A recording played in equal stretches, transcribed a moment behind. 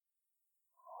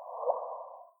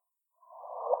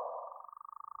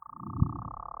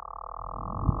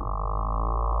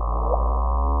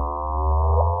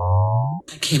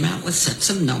came out with sets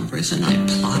of numbers and I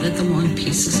plotted them on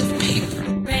pieces of paper.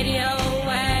 Radio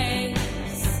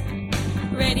waves,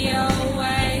 radio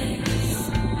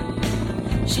waves.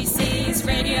 She sees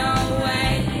radio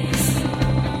waves,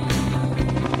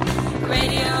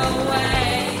 radio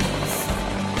waves.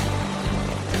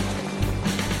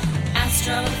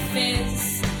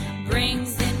 Astrophiz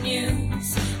brings the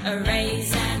news.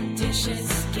 Arrays and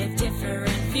dishes give different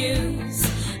views.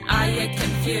 Are you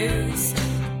confused?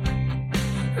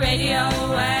 Radio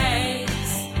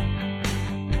waves,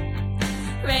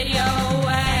 radio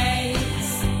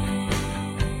waves,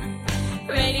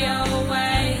 radio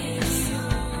waves.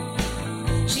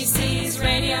 She sees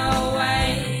radio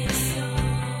waves.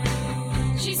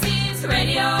 She sees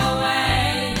radio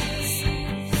waves.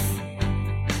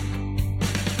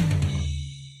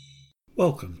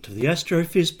 Welcome to the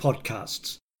Astrophiz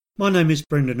podcasts. My name is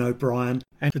Brendan O'Brien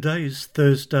and today is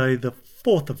Thursday the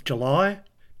 4th of July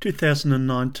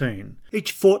 2019.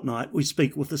 Each fortnight we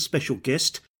speak with a special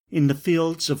guest in the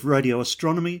fields of radio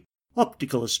astronomy,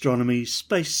 optical astronomy,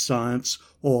 space science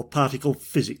or particle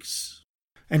physics.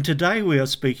 And today we are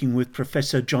speaking with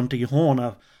Professor Jonty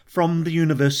Horner from the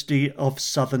University of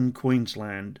Southern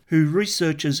Queensland, who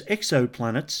researches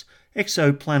exoplanets,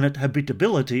 exoplanet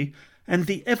habitability and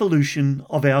the evolution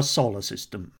of our solar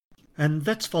system. And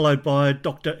that's followed by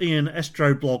Dr. Ian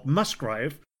Astroblog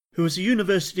Musgrave, who is a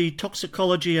university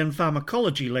toxicology and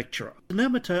pharmacology lecturer, an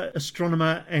amateur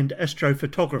astronomer and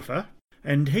astrophotographer,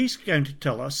 and he's going to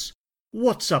tell us,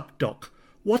 what's up, Doc?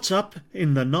 What's up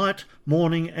in the night,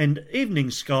 morning and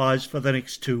evening skies for the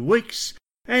next 2 weeks?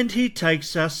 And he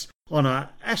takes us on an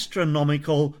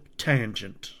astronomical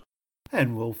tangent.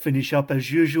 And we'll finish up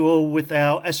as usual with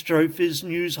our Astrophiz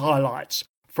news highlights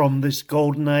from this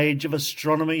golden age of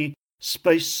astronomy,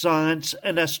 space science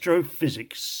and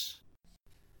astrophysics.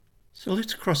 So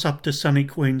let's cross up to sunny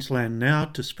Queensland now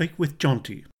to speak with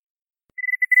Jonty.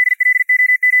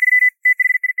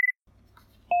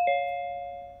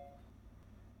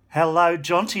 Hello,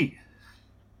 Jonty.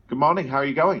 Good morning, how are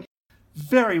you going?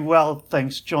 Very well,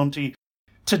 thanks, Jonty.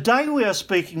 Today we are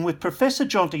speaking with Professor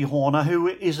Jonty Horner, who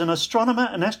is an astronomer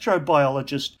and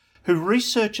astrobiologist who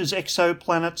researches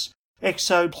exoplanets,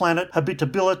 exoplanet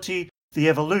habitability, the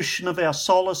evolution of our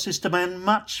solar system and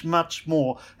much, much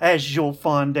more, as you'll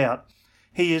find out.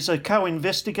 He is a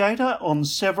co-investigator on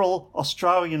several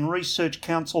Australian Research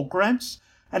Council grants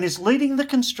and is leading the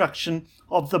construction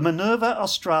of the Minerva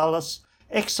Australis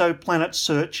Exoplanet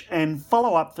Search and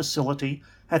Follow-up Facility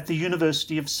at the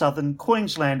University of Southern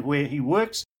Queensland, where he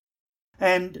works.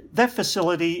 And that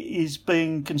facility is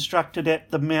being constructed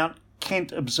at the Mount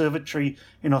Kent Observatory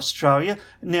in Australia.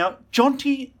 Now,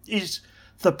 Jonty is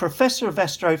the Professor of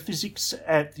Astrophysics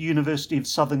at the University of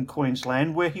Southern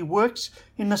Queensland, where he works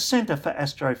in the Centre for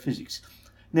Astrophysics.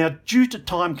 Now, due to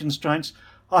time constraints,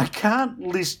 I can't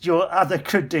list your other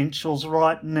credentials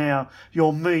right now,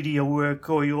 your media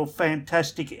work or your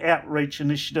fantastic outreach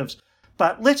initiatives.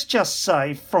 But let's just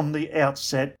say from the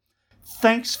outset,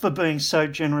 thanks for being so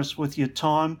generous with your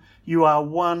time. You are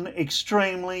one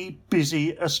extremely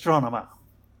busy astronomer.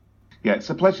 Yeah, it's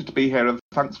a pleasure to be here and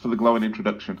thanks for the glowing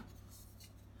introduction.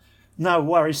 No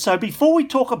worries. So before we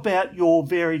talk about your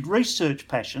varied research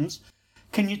passions,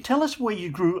 can you tell us where you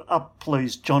grew up,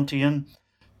 please, Jonty, and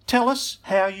tell us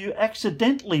how you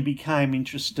accidentally became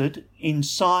interested in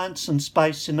science and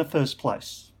space in the first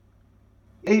place?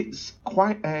 It's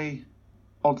quite a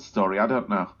odd story, I don't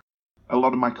know. A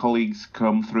lot of my colleagues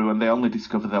come through and they only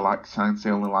discover they like science, they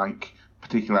only like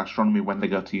particular astronomy when they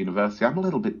go to university. I'm a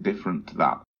little bit different to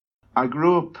that. I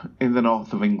grew up in the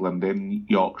north of England, in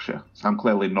Yorkshire, so I'm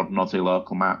clearly not an Aussie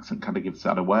local, my accent kind of gives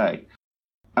that away.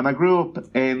 And I grew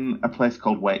up in a place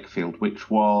called Wakefield, which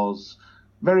was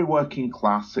very working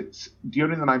class. It's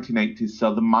during the 1980s,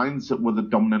 so the mines that were the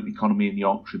dominant economy in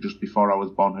Yorkshire just before I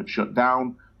was born had shut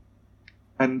down.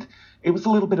 And it was a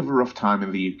little bit of a rough time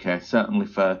in the UK, certainly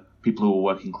for people who were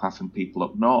working class and people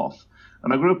up north.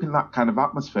 And I grew up in that kind of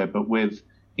atmosphere, but with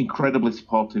incredibly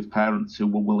supportive parents who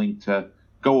were willing to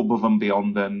go above and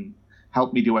beyond and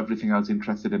help me do everything I was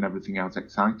interested in, everything I was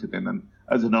excited in. And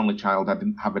as an only child, I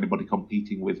didn't have anybody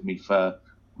competing with me for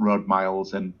road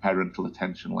miles and parental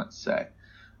attention, let's say.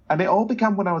 And it all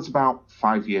began when I was about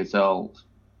 5 years old.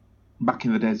 Back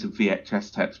in the days of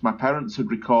VHS tapes, my parents had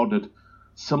recorded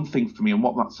something for me, and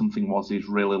what that something was is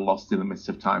really lost in the midst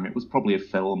of time. It was probably a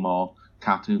film or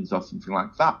cartoons or something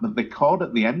like that, but they caught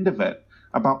at the end of it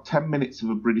about 10 minutes of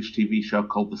a British TV show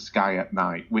called The Sky at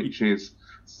Night, which is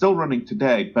still running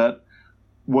today, but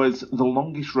was the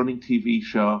longest running TV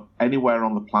show anywhere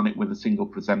on the planet with a single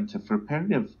presenter for a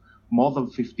period of more than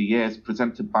 50 years,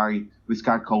 presented by this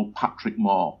guy called Patrick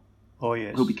Moore. Oh,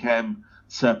 yes. who became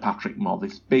Sir Patrick Moore,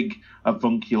 this big,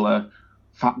 avuncular,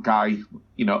 fat guy,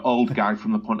 old guy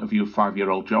from the point of view of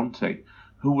 5-year-old Jonty,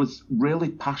 who was really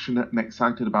passionate and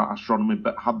excited about astronomy,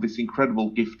 but had this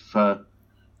incredible gift for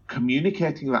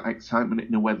communicating that excitement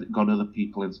in a way that got other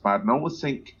people inspired. And I always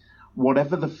think,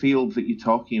 whatever the field that you're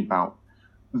talking about,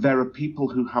 there are people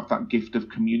who have that gift of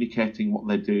communicating what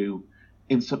they do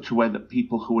in such a way that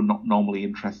people who are not normally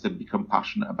interested become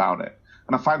passionate about it.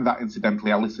 And I find that,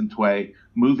 incidentally, I listened to a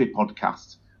movie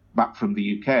podcast back from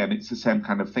the UK, and it's the same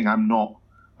kind of thing. I'm not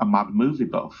a mad movie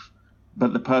buff,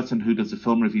 but the person who does the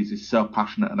film reviews is so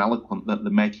passionate and eloquent that they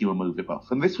make you a movie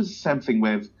buff. And this was the same thing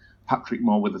with Patrick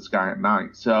Moore with The Sky at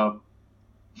Night. So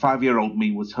 5-year-old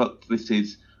me was hooked. This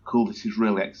is cool. This is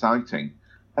really exciting.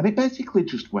 And it basically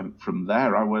just went from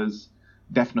there. I was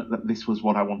definite that this was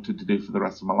what I wanted to do for the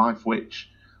rest of my life, which,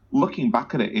 looking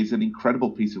back at it, is an incredible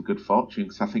piece of good fortune,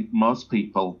 because I think most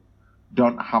people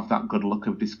don't have that good luck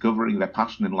of discovering their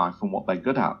passion in life and what they're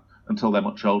good at until they're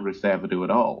much older, if they ever do at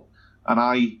all. And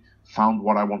I found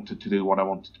what I wanted to do, what I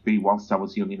wanted to be, whilst I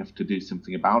was young enough to do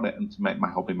something about it and to make my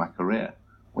hobby my career,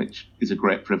 which is a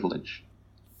great privilege.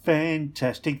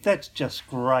 Fantastic. That's just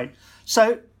great.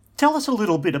 So tell us a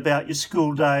little bit about your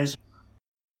school days.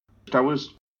 I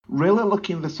was really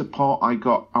lucky in the support I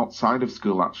got outside of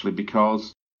school, actually,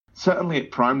 because certainly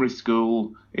at primary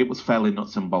school, it was fairly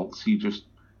nuts and bolts. You just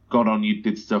got on, you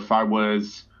did stuff. I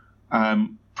was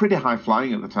pretty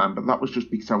high-flying at the time, but that was just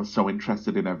because I was so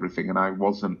interested in everything and I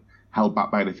wasn't held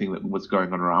back by anything that was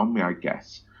going on around me, I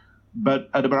guess. But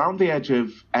at around the age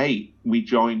of 8, we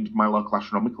joined my local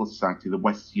astronomical society, the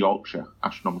West Yorkshire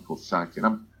Astronomical Society, and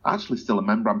I'm actually still a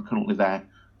member. I'm currently their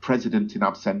president in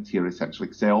absentia, essentially,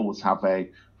 because they always have a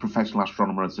professional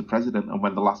astronomer as the president, and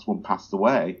when the last one passed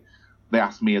away, they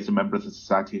asked me as a member of the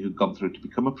society who'd gone through to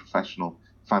become a professional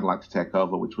if I'd like to take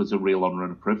over, which was a real honour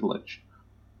and a privilege.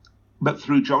 But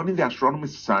through joining the Astronomy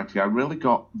Society, I really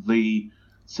got the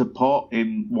support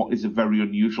in what is a very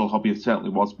unusual hobby. It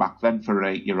certainly was back then for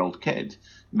an 8-year-old kid.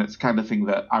 And it's the kind of thing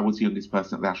that I was the youngest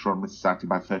person at the Astronomy Society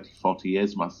by 30, 40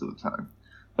 years most of the time.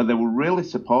 But they were really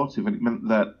supportive, and it meant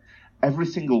that every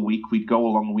single week we'd go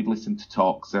along and we'd listen to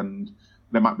talks, and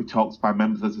there might be talks by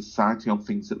members of the society on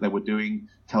things that they were doing,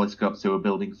 telescopes they were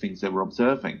building, things they were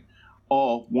observing.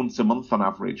 Or once a month on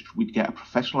average, we'd get a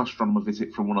professional astronomer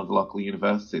visit from one of the local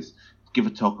universities to give a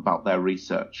talk about their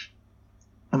research.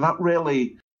 And that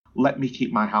really let me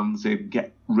keep my hands in,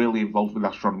 get really involved with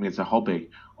astronomy as a hobby,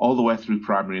 all the way through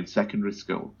primary and secondary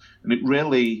school. And it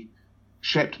really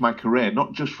shaped my career,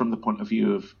 not just from the point of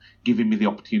view of giving me the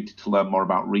opportunity to learn more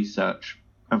about research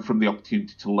and from the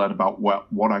opportunity to learn about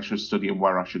what I should study and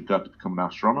where I should go to become an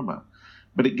astronomer,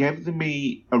 but it gave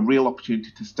me a real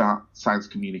opportunity to start science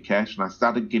communication. I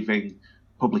started giving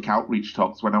public outreach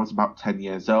talks when I was about 10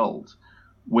 years old,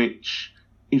 which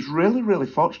is really, really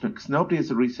fortunate, because nobody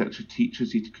as a researcher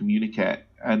teaches you to communicate,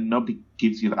 and nobody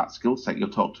gives you that skill set. You're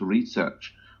taught to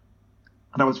research.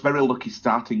 And I was very lucky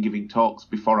starting giving talks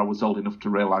before I was old enough to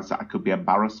realise that I could be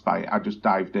embarrassed by it. I just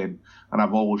dived in, and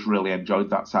I've always really enjoyed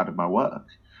that side of my work.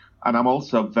 And I'm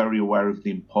also very aware of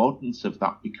the importance of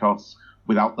that, because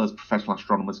without those professional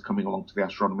astronomers coming along to the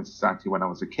Astronomy Society when I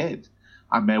was a kid,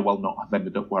 I may well not have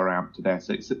ended up where I am today.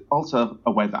 So it's also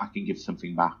a way that I can give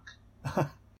something back.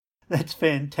 That's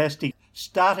fantastic.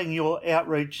 Starting your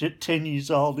outreach at 10 years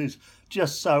old is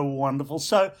just so wonderful.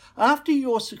 So after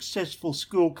your successful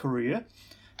school career,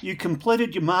 you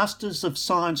completed your Masters of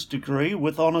Science degree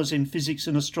with honours in Physics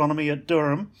and Astronomy at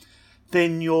Durham,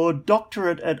 then your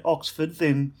doctorate at Oxford,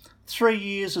 then 3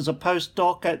 years as a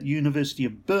postdoc at the University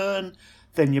of Bern,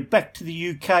 then you're back to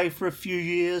the UK for a few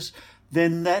years,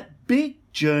 then that big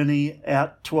journey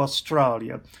out to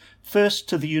Australia, first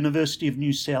to the University of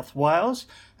New South Wales,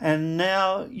 and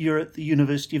now you're at the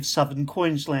University of Southern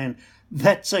Queensland.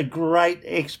 That's a great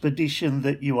expedition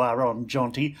that you are on,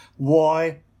 Jonty.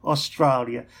 Why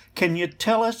Australia? Can you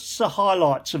tell us the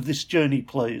highlights of this journey,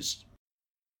 please?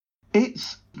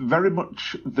 It's very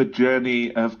much the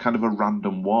journey of kind of a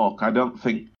random walk. I don't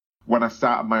think when I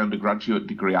started my undergraduate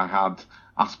degree I had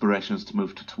aspirations to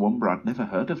move to Toowoomba. I'd never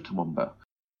heard of Toowoomba.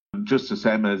 Just the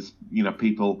same as,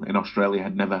 people in Australia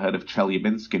had never heard of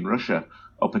Chelyabinsk in Russia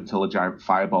up until a giant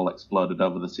fireball exploded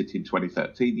over the city in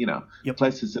 2013. Yep.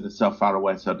 Places that are so far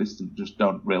away, so distant, just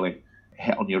don't really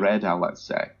hit on your radar, let's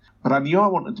say. But I knew I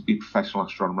wanted to be a professional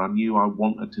astronomer. I knew I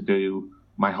wanted to do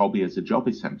my hobby as a job,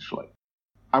 essentially.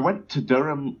 I went to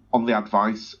Durham on the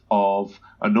advice of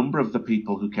a number of the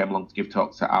people who came along to give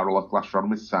talks at our local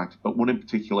astronomy society, but one in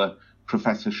particular,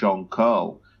 Professor Sean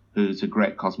Cole, who's a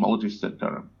great cosmologist at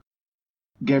Durham,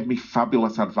 gave me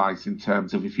fabulous advice in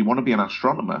terms of, if you want to be an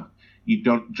astronomer, you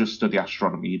don't just study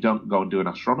astronomy. You don't go and do an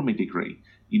astronomy degree.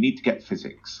 You need to get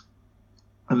physics.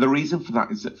 And the reason for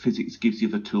that is that physics gives you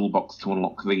the toolbox to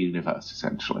unlock the universe,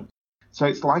 essentially. So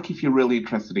it's like if you're really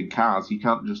interested in cars, you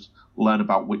can't just learn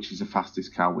about which is the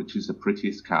fastest car, which is the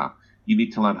prettiest car. You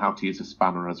need to learn how to use a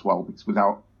spanner as well, because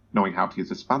without knowing how to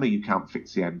use a spanner, you can't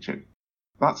fix the engine.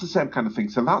 That's the same kind of thing.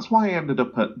 So that's why I ended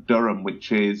up at Durham,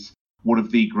 which is one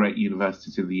of the great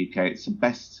universities in the UK. It's the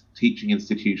best teaching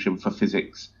institution for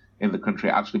physics in the country.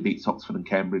 It actually beats Oxford and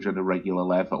Cambridge at a regular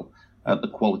level at the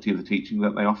quality of the teaching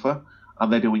that they offer.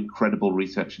 And they do incredible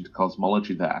research into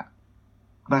cosmology there.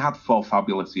 And I had 4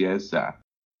 fabulous years there.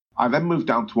 I then moved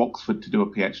down to Oxford to do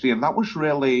a PhD, and that was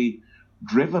really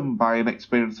driven by an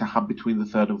experience I had between the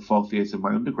 3rd and 4th years of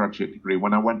my undergraduate degree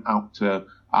when I went out to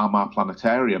Armagh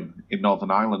Planetarium in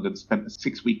Northern Ireland and spent a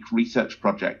 6-week research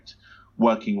project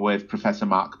working with Professor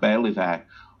Mark Bailey there,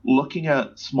 looking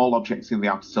at small objects in the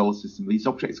outer solar system, these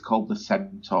objects called the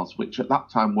Centaurs, which at that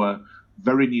time were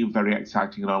very new, very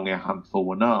exciting, and only a handful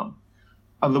were known.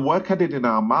 And the work I did in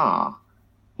Armagh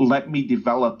let me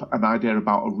develop an idea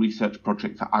about a research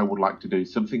project that I would like to do,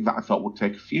 something that I thought would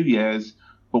take a few years,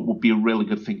 but would be a really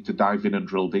good thing to dive in and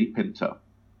drill deep into.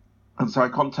 And so I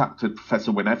contacted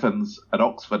Professor Wyn Evans at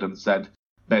Oxford and said,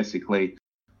 basically,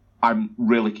 I'm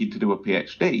really keen to do a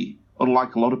PhD.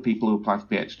 Unlike a lot of people who apply for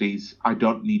PhDs, I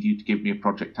don't need you to give me a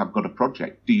project. I've got a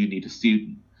project. Do you need a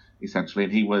student? Essentially.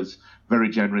 And he was very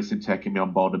generous in taking me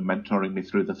on board and mentoring me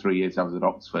through the 3 years I was at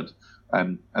Oxford.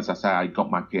 And as I say, I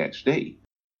got my PhD.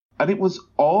 And it was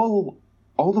all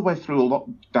the way through, a lot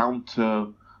down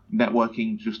to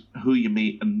networking, just who you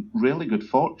meet, and really good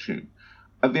fortune.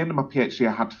 At the end of my PhD,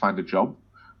 I had to find a job.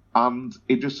 And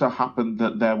it just so happened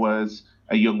that there was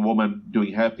a young woman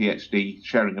doing her PhD,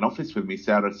 sharing an office with me,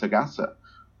 Sarah Sagassa,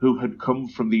 who had come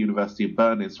from the University of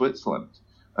Bern in Switzerland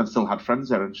and still had friends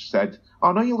there. And she said,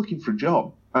 "Oh, no, you're looking for a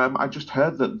job. I just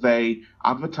heard that they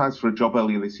advertised for a job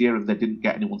earlier this year and they didn't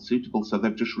get anyone suitable, so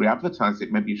they've just re-advertised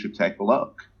it. Maybe you should take a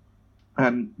look."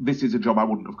 And this is a job I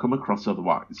wouldn't have come across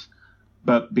otherwise.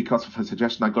 But because of her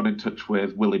suggestion, I got in touch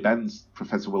with Willie Benz,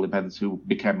 Professor Willie Benz, who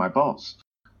became my boss.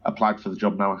 Applied for the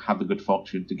job now and had the good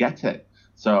fortune to get it.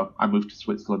 So I moved to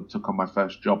Switzerland, took on my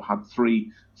first job, had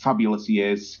 3 fabulous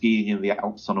years skiing in the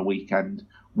Alps on a weekend,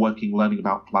 working, learning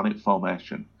about planet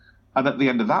formation. And at the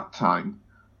end of that time,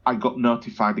 I got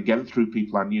notified again through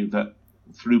people I knew, that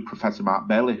through Professor Mark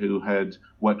Bailey, who had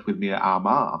worked with me at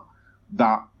Armagh,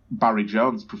 that Barry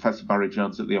Jones, Professor Barry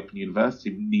Jones at the Open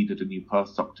University, needed a new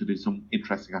postdoc to do some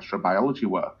interesting astrobiology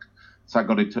work. So I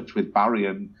got in touch with Barry,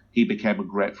 and he became a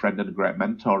great friend and a great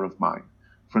mentor of mine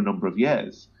for a number of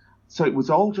years. So it was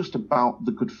all just about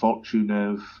the good fortune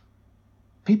of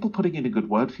people putting in a good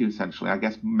word for you, essentially. I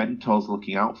guess mentors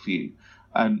looking out for you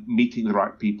and meeting the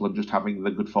right people and just having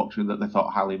the good fortune that they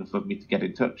thought highly enough of me to get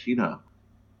in touch, you know.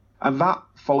 And that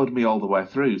followed me all the way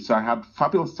through. So I had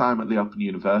fabulous time at the Open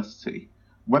University,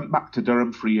 went back to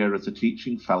Durham for a year as a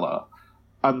teaching fellow,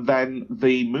 and then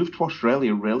the move to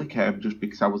Australia really came just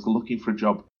because I was looking for a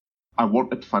job. I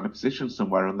wanted to find a position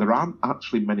somewhere, and there aren't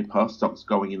actually many postdocs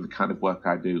going in the kind of work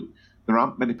I do. There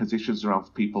aren't many positions around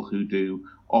for people who do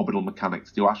orbital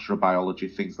mechanics, do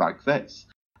astrobiology, things like this.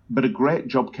 But a great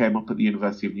job came up at the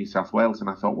University of New South Wales, and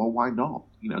I thought, well, why not?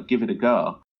 You know, give it a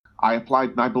go. I applied,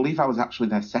 and I believe I was actually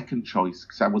their second choice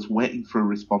because I was waiting for a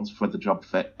response for the job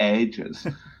for ages.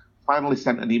 Finally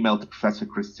sent an email to Professor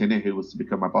Chris Tinney, who was to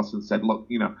become my boss, and said, look,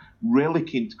 you know, really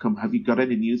keen to come. Have you got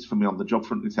any news for me on the job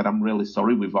front? And he said, I'm really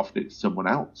sorry, we've offered it to someone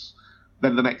else.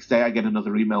 Then the next day I get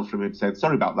another email from him saying,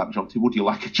 sorry about that, Jonty, would you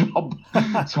like a job?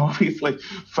 So obviously,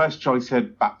 first choice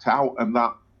had backed out, and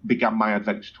that began my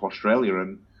adventure to Australia.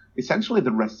 And essentially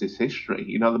the rest is history.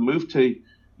 You know, the move to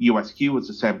USQ was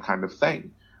the same kind of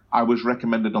thing. I was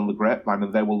recommended on the grapevine,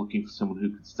 and they were looking for someone who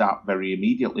could start very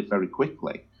immediately, very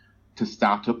quickly, to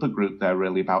start up a group there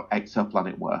really about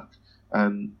exoplanet work.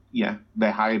 And yeah,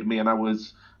 they hired me, and I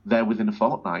was there within a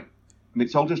fortnight. And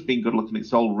it's all just been good luck, and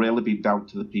it's all really been down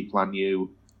to the people I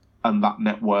knew, and that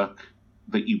network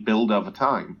that you build over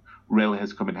time really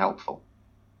has come in helpful.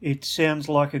 It sounds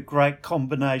like a great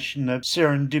combination of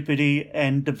serendipity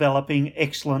and developing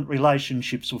excellent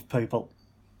relationships with people.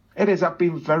 It is. I've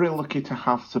been very lucky to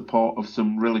have support of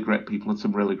some really great people and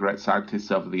some really great scientists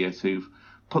over the years who've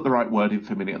put the right word in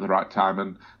for me at the right time,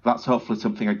 and that's hopefully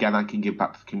something, again, I can give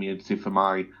back to the community for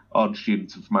my own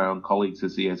students and for my own colleagues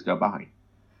as the years go by.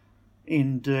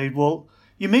 Indeed. Well,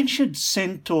 you mentioned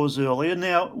centaurs earlier.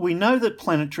 Now, we know that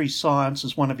planetary science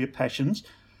is one of your passions.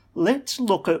 Let's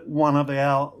look at one of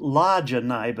our larger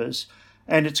neighbours,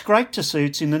 and it's great to see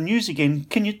it's in the news again.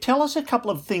 Can you tell us a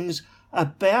couple of things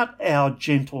about our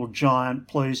gentle giant,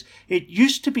 please. It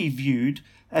used to be viewed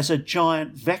as a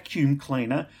giant vacuum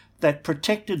cleaner that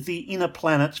protected the inner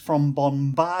planets from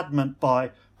bombardment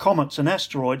by comets and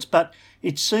asteroids, but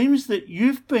it seems that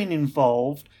you've been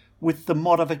involved with the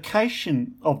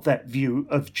modification of that view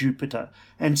of Jupiter.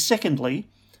 And secondly,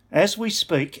 as we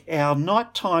speak, our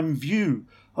nighttime view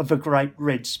of the Great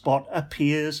Red Spot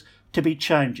appears to be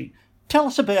changing. Tell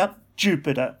us about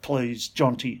Jupiter, please,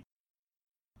 Jonty.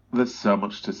 There's so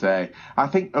much to say. I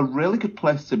think a really good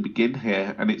place to begin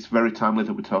here, and it's very timely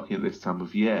that we're talking at this time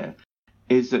of year,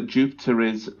 is that Jupiter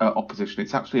is at opposition.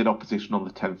 It's actually at opposition on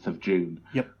the 10th of June,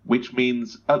 which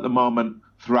means at the moment,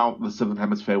 throughout the Southern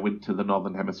Hemisphere winter, the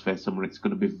Northern Hemisphere summer, it's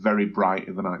going to be very bright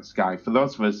in the night sky. For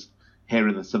those of us here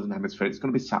in the Southern Hemisphere, it's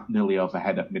going to be sat nearly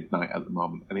overhead at midnight at the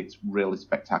moment, and it's really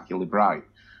spectacularly bright.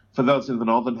 For those in the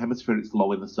Northern Hemisphere, it's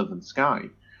low in the southern sky.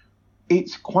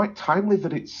 It's quite timely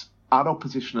that it's at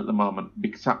opposition at the moment,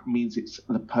 because that means it's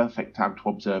the perfect time to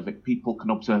observe it. People can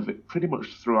observe it pretty much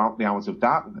throughout the hours of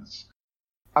darkness.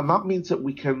 And that means that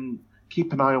we can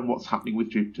keep an eye on what's happening with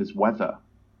Jupiter's weather.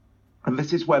 And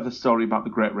this is where the story about the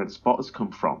Great Red Spot has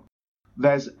come from.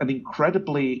 There's an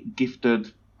incredibly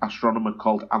gifted astronomer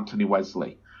called Anthony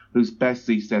Wesley, who's based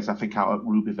these days, I think, out at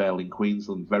Rubyvale in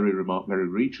Queensland, very remote, very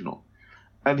regional.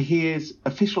 And he is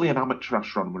officially an amateur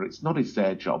astronomer. It's not his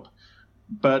day job,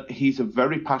 but he's a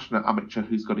very passionate amateur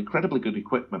who's got incredibly good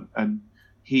equipment, and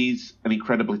he's an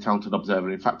incredibly talented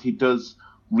observer. In fact, he does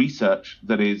research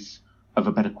that is of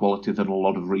a better quality than a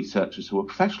lot of researchers who are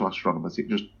professional astronomers.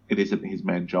 It isn't his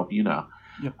main job, you know.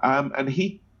 Yep. And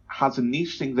he has a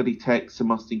niche thing that he takes the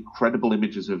most incredible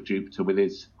images of Jupiter with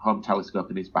his home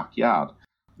telescope in his backyard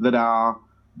that are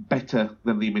better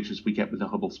than the images we get with the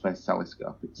Hubble Space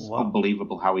Telescope. It's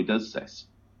unbelievable how he does this.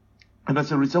 And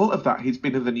as a result of that, he's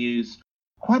been in the news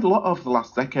quite a lot over the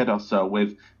last decade or so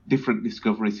with different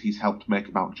discoveries he's helped make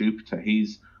about Jupiter.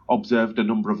 He's observed a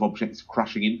number of objects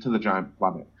crashing into the giant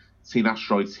planet, seen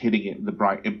asteroids hitting it, the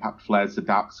bright impact flares, the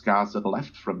dark scars that are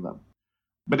left from them.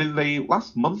 But in the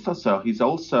last month or so, he's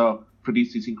also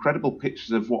produced these incredible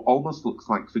pictures of what almost looks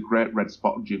like the Great Red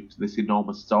Spot on Jupiter, this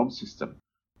enormous storm system,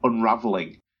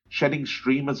 unravelling, shedding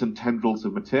streamers and tendrils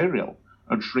of material,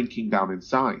 and shrinking down in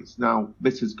size. Now,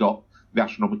 this has got the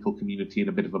astronomical community in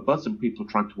a bit of a buzz, and people are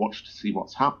trying to watch to see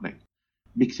what's happening,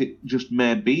 because it just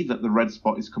may be that the red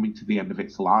spot is coming to the end of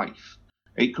its life.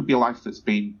 It could be a life that's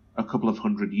been a couple of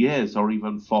 100 years, or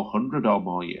even 400 or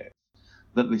more years,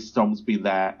 that this storm's been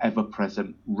there, ever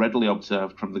present, readily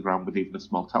observed from the ground with even a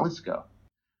small telescope.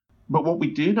 But what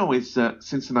we do know is that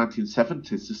since the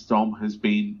 1970s, the storm has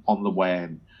been on the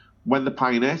wane. When the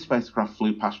Pioneer spacecraft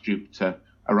flew past Jupiter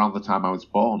around the time I was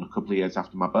born, a couple of years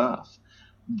after my birth,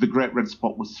 the Great Red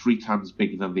Spot was 3 times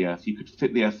bigger than the Earth. You could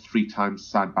fit the Earth 3 times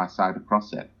side by side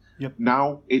across it. Yep.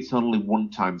 Now it's only 1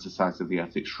 times the size of the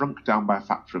Earth. It shrunk down by a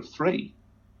factor of 3,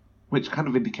 which kind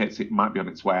of indicates it might be on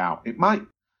its way out. It might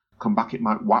come back, it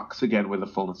might wax again with the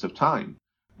fullness of time.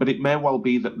 But it may well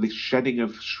be that this shedding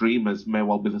of streamers may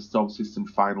well be the storm system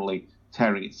finally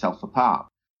tearing itself apart.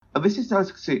 And this is nice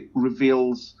because it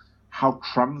reveals how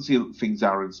transient things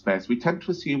are in space. We tend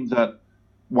to assume that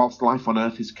whilst life on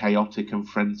Earth is chaotic and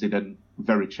frenzied and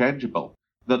very changeable,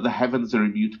 that the heavens are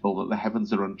immutable, that the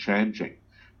heavens are unchanging.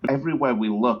 But everywhere we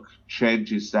look,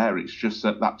 change is there. It's just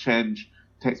that that change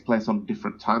takes place on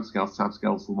different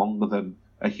timescales longer than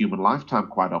a human lifetime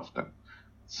quite often.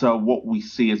 So what we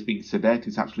see as being sedate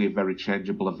is actually a very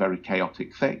changeable, a very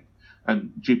chaotic thing.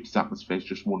 And Jupiter's atmosphere is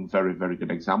just one very, very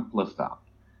good example of that.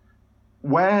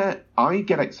 Where I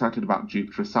get excited about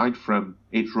Jupiter, aside from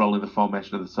its role in the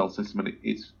formation of the solar system and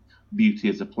its beauty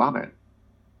as a planet,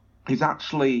 is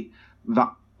actually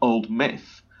that old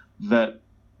myth that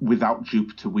without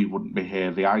Jupiter we wouldn't be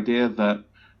here. The idea that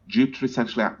Jupiter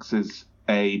essentially acts as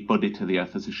a buddy to the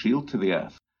Earth, as a shield to the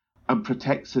Earth, and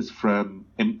protects us from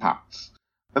impacts.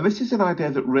 And this is an idea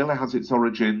that really has its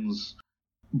origins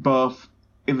both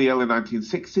in the early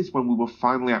 1960s, when we were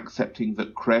finally accepting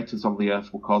that craters on the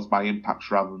Earth were caused by impacts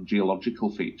rather than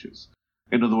geological features.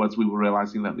 In other words, we were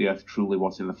realizing that the Earth truly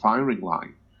was in the firing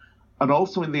line. And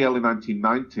also in the early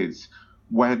 1990s,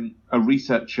 when a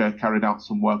researcher carried out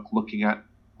some work looking at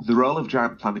the role of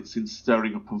giant planets in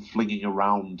stirring up and flinging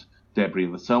around debris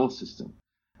in the solar system.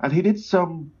 And he did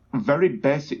some very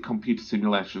basic computer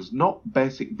simulations, not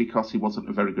basic because he wasn't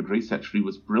a very good researcher, he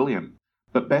was brilliant,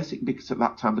 but basic because at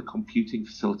that time the computing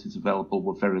facilities available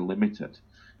were very limited.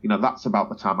 You know, that's about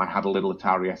the time I had a little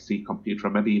Atari ST computer,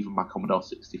 or maybe even my Commodore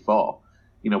 64.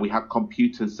 You know, we had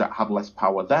computers that had less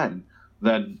power then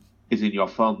than is in your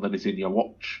phone, than is in your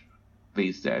watch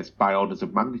these days, by orders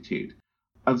of magnitude.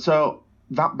 And so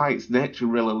that by its nature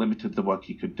really limited the work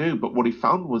he could do. But what he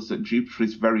found was that Jupiter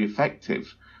is very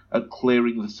effective at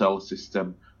clearing the solar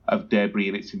system of debris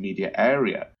in its immediate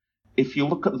area. If you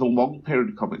look at the long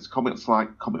period comets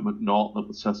like Comet McNaught that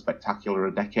was so spectacular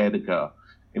a decade ago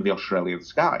in the Australian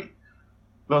sky,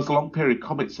 those long period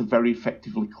comets are very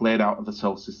effectively cleared out of the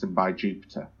solar system by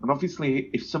Jupiter. And obviously,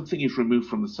 if something is removed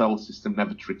from the solar system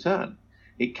never to return,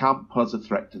 it can't pose a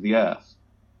threat to the Earth.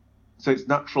 So it's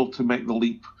natural to make the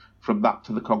leap from that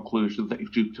to the conclusion that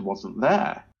if Jupiter wasn't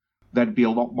there, there'd be a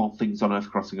lot more things on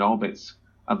Earth-crossing orbits,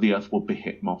 and the Earth would be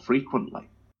hit more frequently.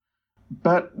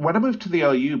 But when I moved to the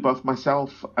OU, both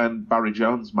myself and Barry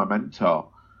Jones, my mentor,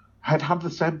 had the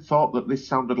same thought that this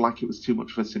sounded like it was too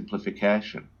much of a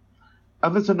simplification.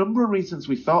 And there's a number of reasons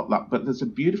we thought that, but there's a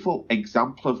beautiful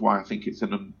example of why I think it's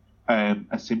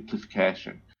a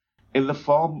simplification, in the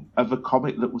form of a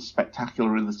comet that was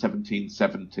spectacular in the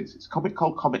 1770s. It's a comet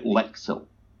called Comet Lexell.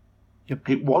 Yep.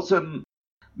 It wasn't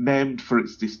named for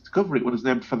its discovery, it was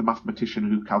named for the mathematician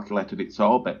who calculated its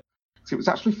orbit. So it was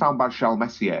actually found by Charles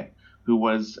Messier, who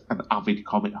was an avid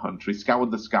comet hunter. He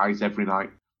scoured the skies every night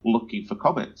looking for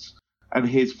comets. And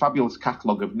his fabulous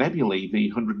catalogue of nebulae, the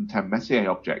 110 Messier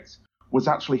objects, was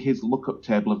actually his lookup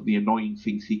table of the annoying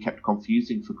things he kept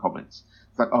confusing for comets.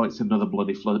 It's like, oh, it's another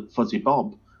bloody fuzzy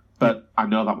bob. But I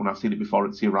know that when I've seen it before,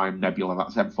 it's the Orion Nebula,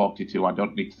 that's M42, I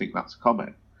don't need to think that's a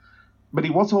comet. But he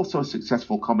was also a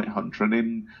successful comet hunter, and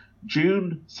in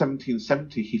June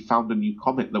 1770, he found a new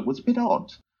comet that was a bit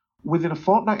odd. Within a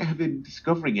fortnight of him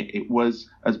discovering it, it was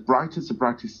as bright as the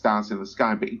brightest stars in the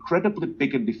sky, but incredibly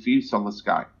big and diffuse on the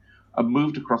sky, and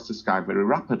moved across the sky very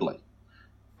rapidly.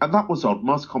 And that was odd.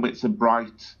 Most comets are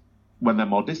bright when they're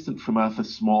more distant from Earth, are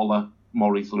smaller,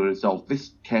 more easily resolved.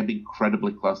 This came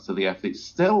incredibly close to the Earth. It's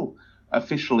still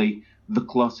officially the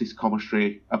closest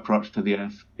cometary approach to the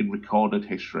Earth in recorded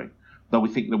history, though we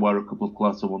think there were a couple of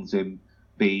closer ones in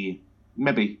the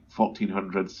maybe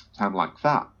 1400s, time like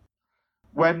that.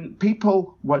 When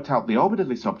people worked out the orbit of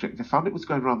this object, they found it was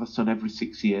going around the Sun every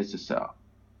 6 years or so.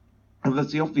 And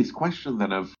there's the obvious question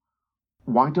then of,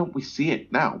 why don't we see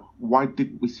it now? Why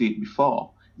didn't we see it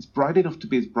before? It's bright enough to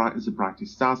be as bright as the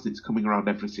brightest stars, and it's coming around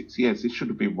every 6 years. It should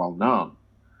have been well known.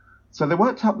 So they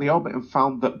worked out the orbit and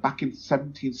found that back in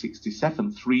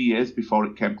 1767, 3 years before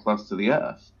it came close to the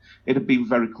Earth, it had been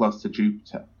very close to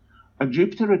Jupiter. And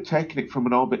Jupiter had taken it from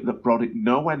an orbit that brought it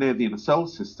nowhere near the inner solar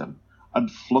system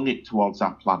and flung it towards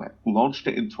our planet, launched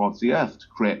it in towards the Earth to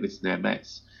create this near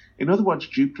miss. In other words,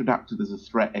 Jupiter had acted as a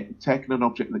threat. It had taken an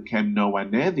object that came nowhere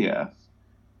near the Earth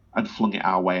and flung it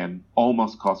our way and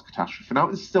almost caused catastrophe. Now,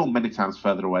 it's still many times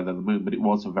further away than the Moon, but it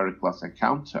was a very close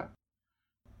encounter.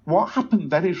 What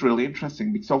happened then is really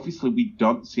interesting, because obviously we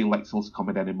don't see Lexell's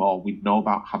comet anymore. We know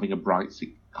about having a bright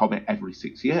comet every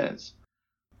 6 years.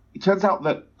 It turns out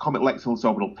that Comet Lexell's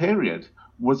orbital period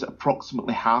was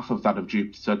approximately half of that of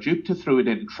Jupiter. So Jupiter threw it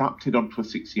in, trapped it onto a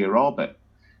 6-year orbit.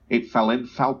 It fell in,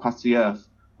 fell past the Earth,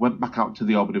 went back out to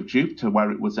the orbit of Jupiter, where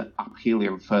it was at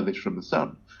aphelion furthest from the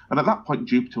Sun. And at that point,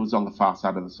 Jupiter was on the far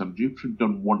side of the Sun. Jupiter had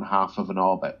done one half of an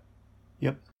orbit.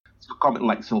 Yep. So Comet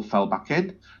Lexell fell back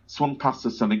in, swung past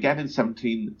the Sun again in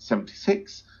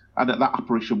 1776, and at that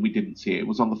apparition we didn't see it. It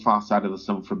was on the far side of the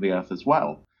Sun from the Earth as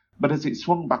well. But as it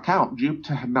swung back out,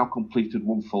 Jupiter had now completed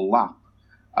one full lap,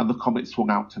 and the comet swung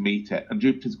out to meet it, and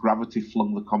Jupiter's gravity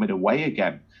flung the comet away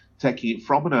again, taking it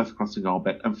from an Earth-crossing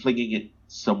orbit and flinging it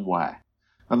somewhere.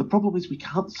 And the problem is we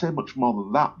can't say much more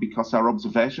than that, because our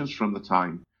observations from the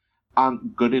time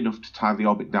aren't good enough to tie the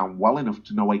orbit down well enough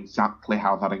to know exactly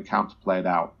how that encounter played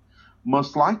out.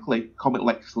 Most likely, Comet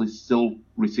Lexell is still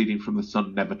receding from the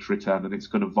Sun, never to return, and it's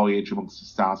going to voyage amongst the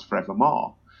stars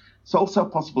forevermore. It's also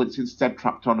possible it's instead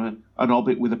trapped on an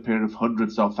orbit with a period of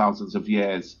hundreds or thousands of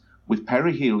years, with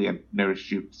perihelion nearest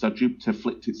Jupiter. So Jupiter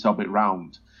flipped its orbit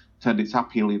round, turned its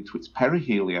aphelion to its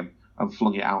perihelion, and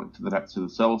flung it out into the depths of the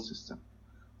solar system.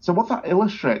 So what that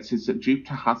illustrates is that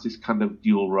Jupiter has this kind of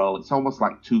dual role. It's almost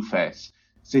like Two-Face.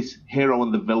 It's this hero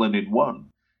and the villain in one,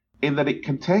 in that it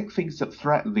can take things that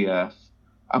threaten the Earth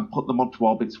and put them onto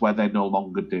orbits where they no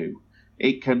longer do.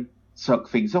 It can suck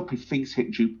things up. If things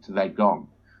hit Jupiter, they're gone.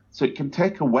 So it can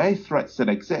take away threats that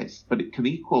exist, but it can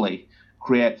equally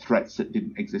create threats that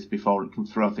didn't exist before. It can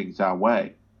throw things our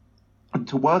way. And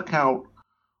to work out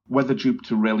whether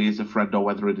Jupiter really is a friend or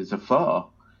whether it is a foe,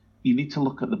 you need to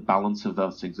look at the balance of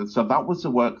those things. And so that was the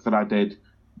work that I did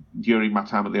during my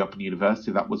time at the Open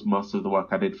University. That was most of the work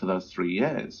I did for those 3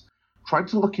 years. Trying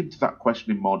to look into that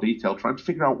question in more detail, trying to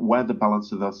figure out where the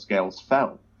balance of those scales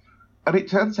fell. And it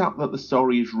turns out that the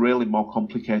story is really more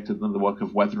complicated than the work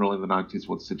of Wetherill in the 90s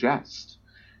would suggest.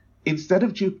 Instead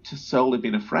of Jupiter solely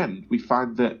being a friend, we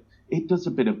find that it does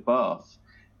a bit of both.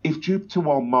 if Jupiter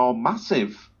were more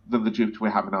massive than the Jupiter we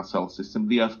have in our solar system,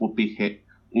 the Earth would be hit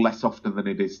less often than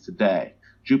it is today.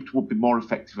 Jupiter would be more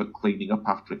effective at cleaning up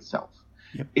after itself.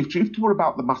 Yep. If Jupiter were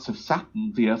about the mass of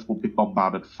Saturn, the Earth would be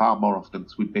bombarded far more often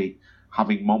because we'd be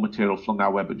having more material flung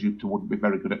our way, but Jupiter wouldn't be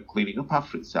very good at cleaning up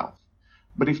after itself.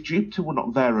 But if Jupiter were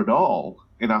not there at all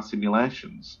in our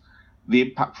simulations, the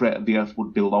impact rate of the Earth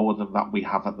would be lower than that we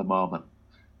have at the moment.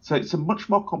 So it's a much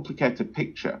more complicated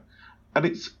picture. And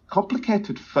it's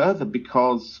complicated further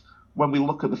because when we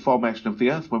look at the formation of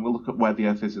the Earth, when we look at where the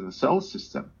Earth is in the solar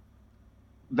system,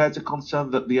 there's a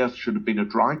concern that the Earth should have been a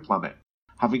dry planet,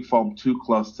 having formed too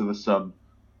close to the Sun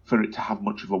for it to have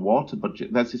much of a water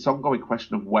budget. There's this ongoing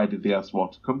question of where did the Earth's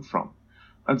water come from?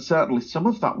 And certainly some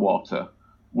of that water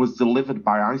was delivered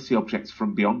by icy objects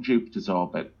from beyond Jupiter's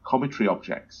orbit, cometary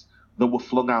objects, that were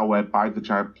flung our way by the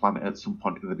giant planet at some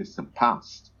point in the distant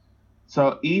past.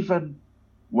 So even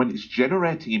when it's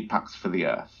generating impacts for the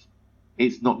Earth,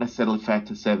 it's not necessarily fair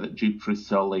to say that Jupiter is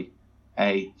solely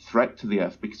a threat to the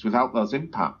Earth, because without those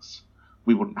impacts,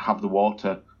 we wouldn't have the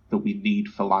water that we need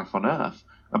for life on Earth.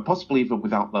 And possibly even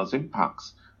without those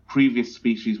impacts, previous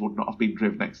species would not have been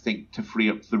driven extinct to free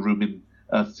up the room in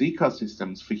Earth's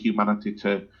ecosystems for humanity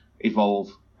to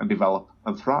evolve and develop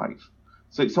and thrive.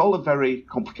 So it's all a very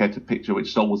complicated picture, which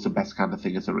is always the best kind of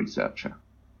thing as a researcher.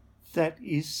 That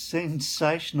is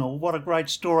sensational. What a great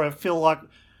story. I feel like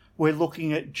we're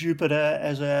looking at Jupiter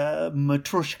as a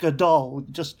Matryoshka doll,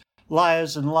 just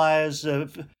layers and layers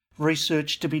of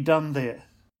research to be done there.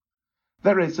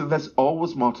 There is, and there's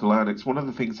always more to learn. It's one of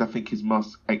the things I think is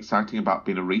most exciting about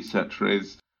being a researcher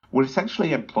is we're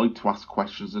essentially employed to ask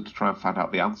questions and to try and find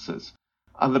out the answers.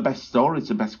 And the best stories,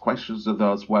 the best questions are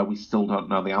those where we still don't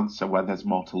know the answer, where there's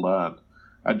more to learn.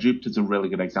 And Jupiter's a really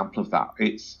good example of that.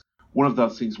 It's one of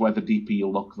those things where the deeper you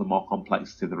look, the more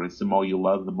complexity there is. The more you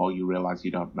learn, the more you realise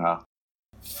you don't know.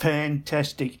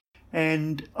 Fantastic.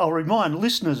 And I'll remind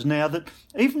listeners now that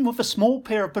even with a small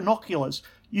pair of binoculars,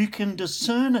 you can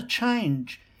discern a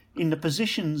change in the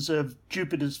positions of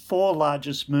Jupiter's 4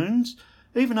 largest moons,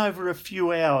 even over a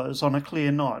few hours on a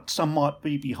clear night. Some might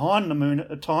be behind the moon at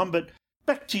the time, but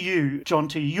back to you,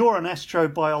 Jonty. You're an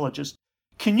astrobiologist.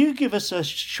 Can you give us a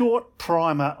short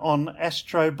primer on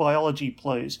astrobiology,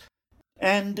 please?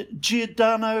 And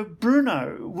Giordano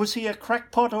Bruno, was he a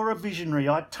crackpot or a visionary?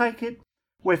 I take it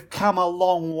we've come a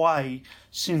long way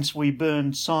since we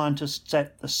burned scientists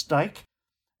at the stake,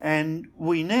 and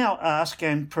we now ask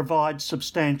and provide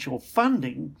substantial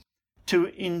funding to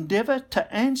endeavour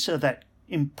to answer that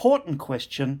important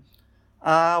question,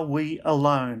 are we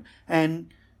alone?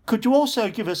 And could you also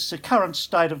give us the current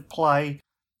state of play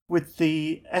with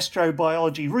the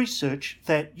astrobiology research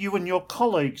that you and your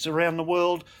colleagues around the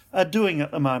world are doing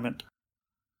at the moment?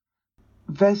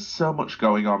 There's so much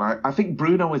going on. I think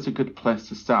Bruno is a good place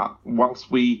to start.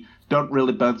 Whilst we don't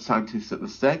really burn scientists at the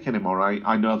stake anymore,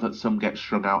 I know that some get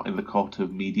strung out in the court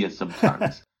of media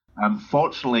sometimes.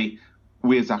 Fortunately,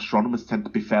 we as astronomers tend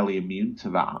to be fairly immune to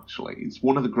that, actually. It's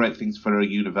one of the great things for a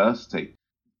university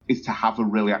is to have a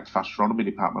really active astronomy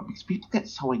department, because people get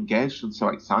so engaged and so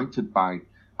excited by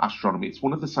astronomy. It's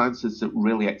one of the sciences that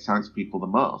really excites people the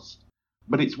most.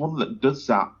 But it's one that does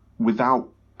that without,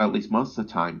 at least most of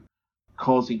the time,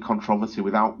 causing controversy,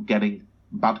 without getting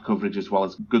bad coverage as well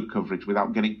as good coverage,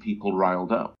 without getting people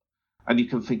riled up. And you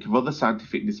can think of other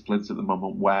scientific disciplines at the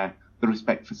moment where the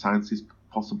respect for science is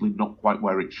possibly not quite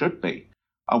where it should be,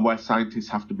 and where scientists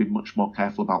have to be much more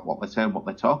careful about what they say and what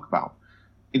they talk about.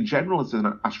 In general, as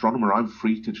an astronomer, I'm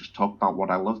free to just talk about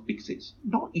what I love because it's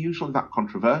not usually that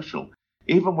controversial.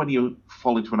 Even when you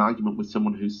fall into an argument with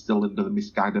someone who's still under the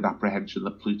misguided apprehension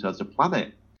that Pluto's a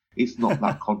planet, it's not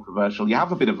that controversial. You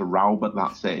have a bit of a row, but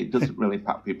that's it. It doesn't really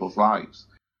impact people's lives.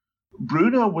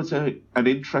 Bruno was an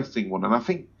interesting one, and I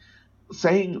think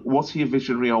saying was he a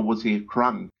visionary or was he a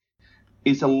crank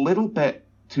is a little bit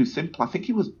too simple. I think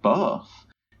he was both.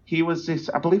 He was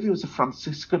I believe he was a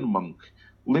Franciscan monk,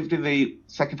 lived in the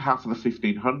second half of the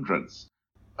 1500s,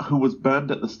 who was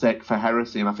burned at the stake for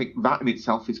heresy, and I think that in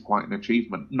itself is quite an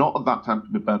achievement. Not at that time to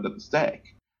be burned at the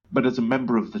stake, but as a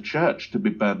member of the church to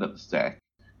be burned at the stake.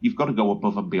 You've got to go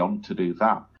above and beyond to do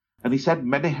that. And he said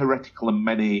many heretical and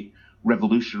many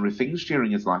revolutionary things during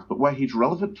his life, but where he's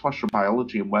relevant to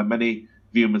astrobiology and where many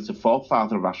view him as a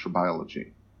forefather of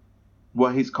astrobiology,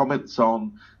 were his comments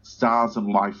on stars and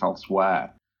life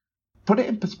elsewhere. Put it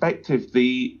in perspective,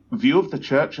 the view of the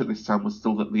church at this time was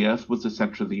still that the Earth was the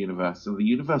centre of the universe, and the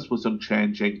universe was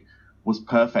unchanging, was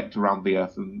perfect around the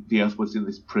Earth, and the Earth was in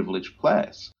this privileged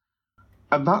place.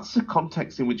 And that's the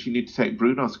context in which you need to take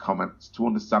Bruno's comments to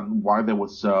understand why they were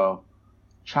so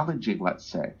challenging, let's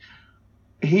say.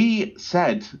 He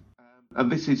said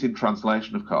and this is in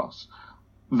translation, of course,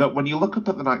 that when you look up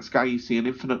at the night sky, you see an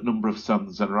infinite number of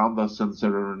suns, and around those suns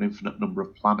there are an infinite number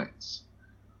of planets.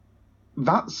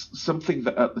 That's something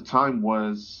that at the time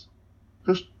was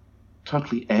just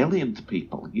totally alien to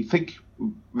people. You think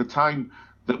the time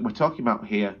that we're talking about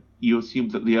here, you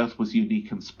assumed that the Earth was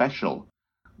unique and special,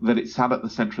 that it sat at the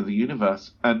centre of the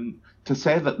universe, and to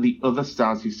say that the other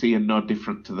stars you see are no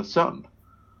different to the sun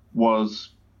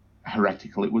was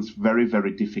heretical. It was very,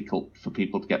 very difficult for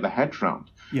people to get their heads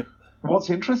around. Yep. What's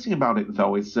interesting about it,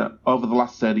 though, is that over the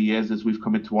last 30 years, as we've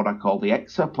come into what I call the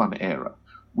exoplanet era,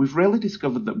 we've really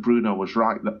discovered that Bruno was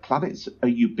right, that planets are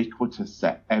ubiquitous,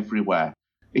 they're everywhere.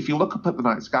 If you look up at the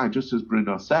night sky, just as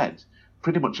Bruno said,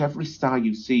 pretty much every star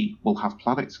you see will have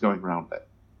planets going around it.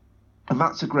 And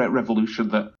that's a great revolution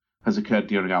that has occurred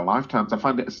during our lifetimes. I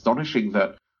find it astonishing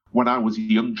that when I was a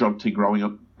young Jonty growing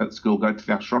up at school going to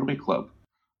the astronomy club,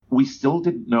 we still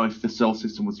didn't know if the solar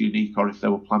system was unique or if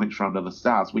there were planets around other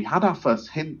stars. We had our first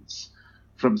hints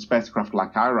from spacecraft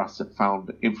like IRAS that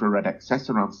found infrared excess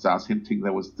around stars, hinting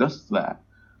there was dust there.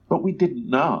 But we didn't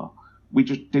know. We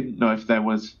just didn't know if there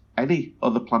was any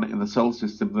other planet in the solar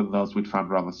system than those we'd found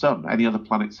around the sun, any other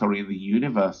planets, in the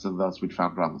universe than those we'd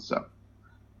found around the sun.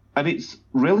 And it's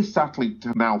really startling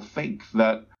to now think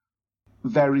that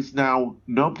there is now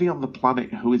nobody on the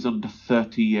planet who is under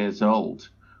 30 years old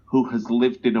who has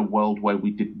lived in a world where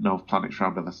we didn't know of planets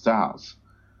around other stars.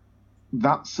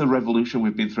 That's a revolution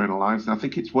we've been through in our lives, and I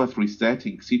think it's worth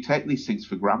restating, because you take these things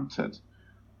for granted.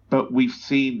 But we've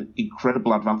seen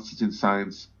incredible advances in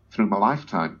science through my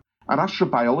lifetime, and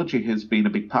astrobiology has been a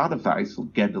big part of that. It's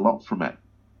gained a lot from it.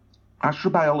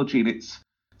 Astrobiology, in its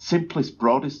simplest,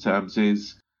 broadest terms,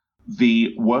 is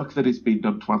the work that is being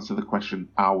done to answer the question,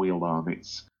 are we alone?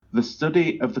 It's the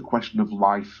study of the question of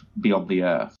life beyond the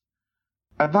Earth.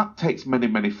 And that takes many,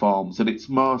 many forms, and it's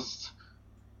most,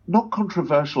 not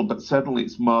controversial, but certainly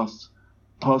it's most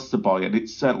poster boy, and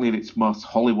it's certainly in its most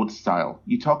Hollywood style.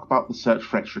 You talk about the search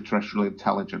for extraterrestrial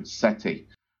intelligence, SETI,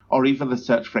 or even the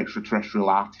search for extraterrestrial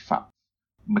artifacts,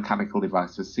 mechanical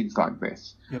devices, things like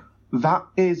this. Yep. That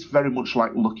is very much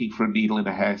like looking for a needle in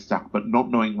a haystack, but not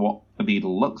knowing what a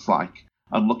needle looks like,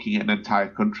 and looking at an entire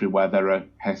country where there are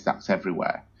haystacks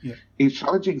everywhere. Yep. It's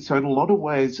challenging. So in a lot of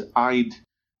ways, I'd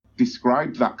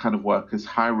describe that kind of work as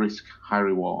high risk, high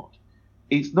reward.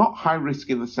 It's not high risk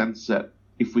in the sense that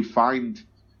if we find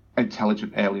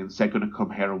intelligent aliens, they're going to come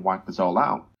here and wipe us all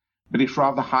out. But it's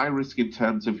rather high risk in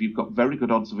terms of you've got very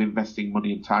good odds of investing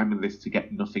money and time in this to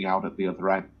get nothing out at the other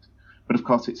end. But of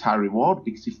course, it's high reward,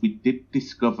 because if we did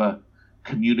discover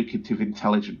communicative,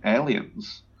 intelligent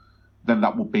aliens, then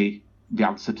that would be the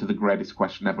answer to the greatest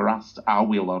question ever asked. Are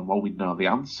we alone? Well, we know the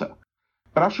answer.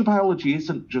 But astrobiology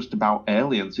isn't just about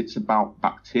aliens, it's about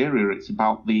bacteria, it's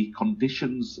about the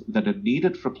conditions that are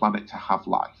needed for a planet to have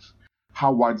life.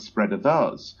 How widespread are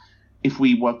those? If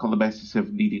we work on the basis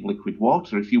of needing liquid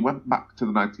water, if you went back to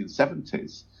the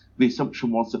 1970s, the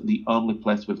assumption was that the only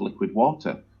place with liquid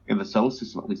water, in the solar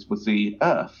system at least, was the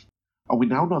Earth. And we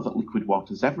now know that liquid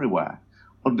water is everywhere.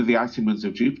 Under the icy moons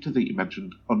of Jupiter that you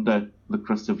mentioned, under the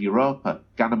crust of Europa,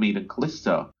 Ganymede and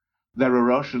Callisto, there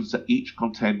are oceans that each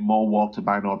contain more water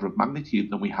by an order of magnitude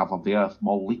than we have on the Earth,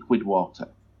 more liquid water.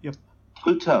 Yep.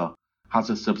 Pluto has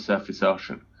a subsurface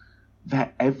ocean.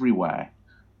 They're everywhere.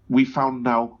 We found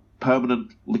now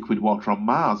permanent liquid water on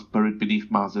Mars, buried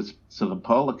beneath Mars's southern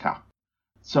polar cap.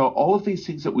 So all of these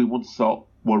things that we once thought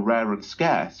were rare and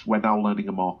scarce, we're now learning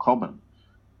are more common.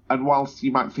 And whilst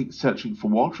you might think searching for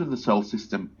water in the solar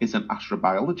system isn't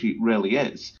astrobiology, it really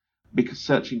is, because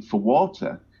searching for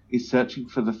water is searching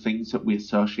for the things that we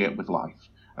associate with life.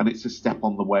 And it's a step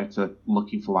on the way to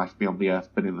looking for life beyond the Earth,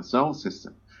 but in the solar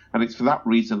system. And it's for that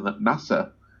reason that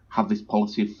NASA had this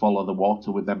policy of follow the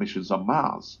water with their missions on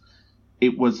Mars.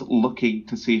 It was looking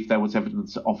to see if there was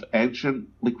evidence of ancient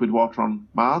liquid water on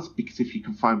Mars, because if you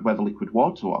can find where the liquid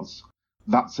water was,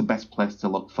 that's the best place to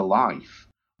look for life.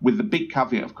 With the big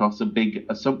caveat, of course, a big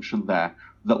assumption there,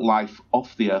 that life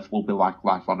off the Earth will be like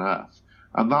life on Earth.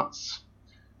 And that's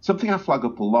something I flag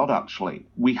up a lot, actually.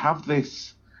 We have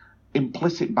this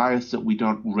implicit bias that we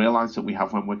don't realize that we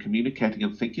have when we're communicating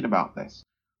and thinking about this,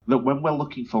 that when we're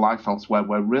looking for life elsewhere,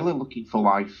 we're really looking for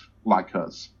life like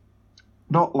us.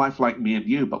 Not life like me and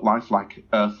you, but life like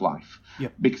Earth life.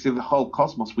 Yep. Because in the whole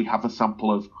cosmos, we have a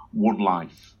sample of one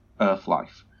life, Earth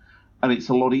life. And it's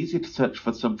a lot easier to search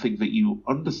for something that you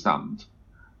understand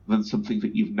than something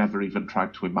that you've never even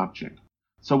tried to imagine.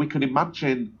 So we can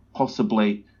imagine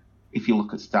possibly, if you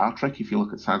look at Star Trek, if you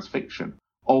look at science fiction,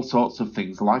 all sorts of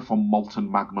things, life on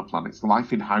molten magma planets,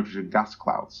 life in hydrogen gas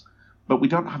clouds. But we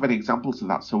don't have any examples of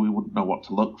that, so we wouldn't know what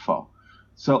to look for.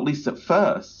 So at least at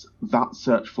first, that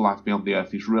search for life beyond the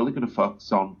Earth is really going to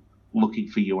focus on looking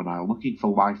for you and I, looking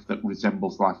for life that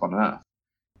resembles life on Earth.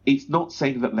 It's not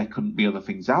saying that there couldn't be other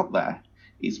things out there.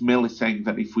 It's merely saying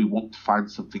that if we want to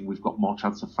find something, we've got more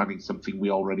chance of finding something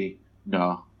we already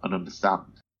know and understand.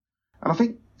 And I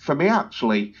think, for me,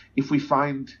 actually, if we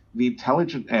find the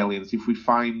intelligent aliens, if we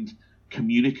find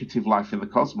communicative life in the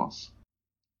cosmos,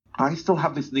 I still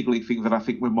have this niggling thing that I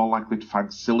think we're more likely to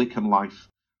find silicon life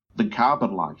than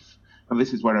carbon life. And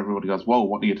this is where everybody goes, whoa,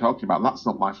 what are you talking about? That's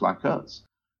not life like us.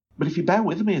 But if you bear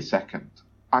with me a second,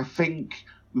 I think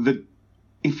that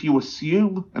if you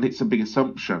assume, and it's a big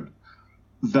assumption,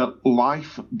 that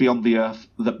life beyond the Earth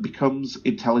that becomes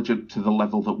intelligent to the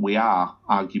level that we are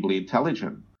arguably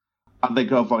intelligent, and they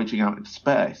go voyaging out into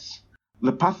space,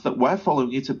 the path that we're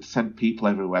following isn't to send people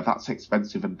everywhere. That's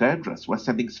expensive and dangerous. We're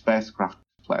sending spacecraft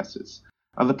to places.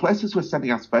 And the places we're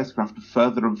sending our spacecraft are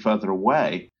further and further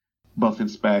away, both in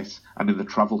space and in the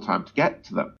travel time to get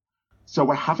to them. So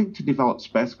we're having to develop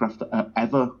spacecraft that are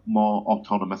ever more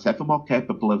autonomous, ever more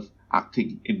capable of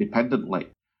acting independently.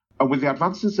 And with the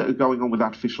advances that are going on with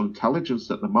artificial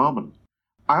intelligence at the moment,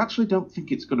 I actually don't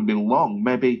think it's going to be long,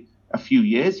 maybe a few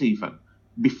years even,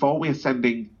 before we are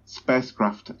sending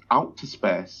spacecraft out to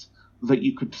space that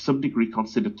you could to some degree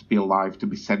consider to be alive, to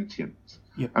be sentient.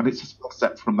 Yep. And it's a small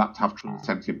step from that to have truly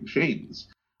sentient machines.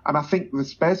 And I think the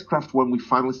spacecraft, when we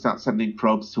finally start sending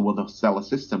probes to other stellar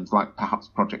systems, like perhaps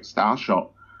Project Starshot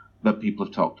that people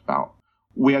have talked about,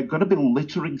 we are going to be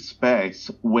littering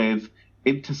space with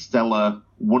interstellar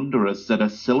wanderers that are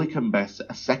silicon-based,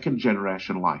 a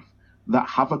second-generation life, that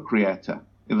have a creator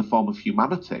in the form of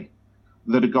humanity,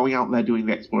 that are going out there doing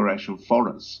the exploration for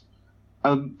us.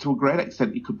 And to a great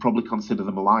extent, you could probably consider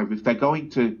them alive. If they're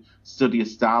going to study a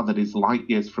star that is light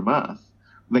years from Earth,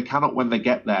 they cannot, when they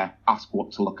get there, ask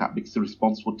what to look at because the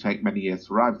response would take many years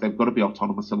to arrive. They've got to be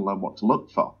autonomous and learn what to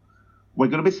look for. We're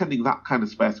going to be sending that kind of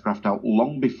spacecraft out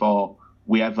long before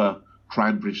we ever try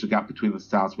and bridge the gap between the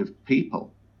stars with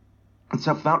people. And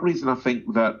so for that reason, I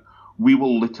think that we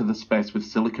will litter the space with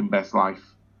silicon-based life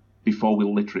before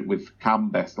we'll litter it with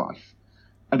carbon-based life.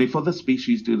 And if other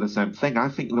species do the same thing, I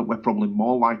think that we're probably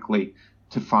more likely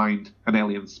to find an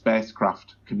alien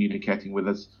spacecraft communicating with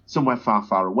us somewhere far,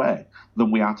 far away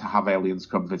than we are to have aliens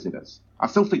come visit us. I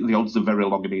still think the odds are very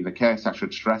long in either case, I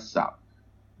should stress that.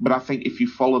 But I think if you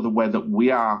follow the way that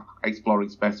we are exploring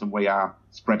space and we are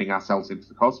spreading ourselves into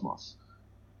the cosmos,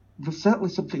 there's certainly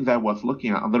something there worth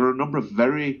looking at. And there are a number of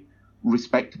very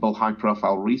respectable,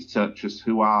 high-profile researchers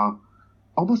who are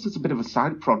almost as a bit of a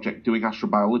side project doing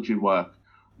astrobiology work,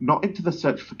 not into the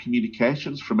search for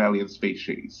communications from alien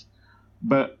species,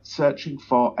 but searching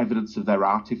for evidence of their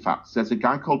artifacts. There's a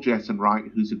guy called Jason Wright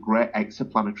who's a great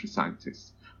exoplanetary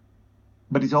scientist,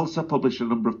 but he's also published a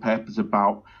number of papers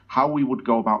about how we would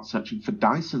go about searching for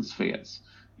Dyson spheres,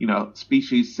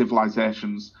 species,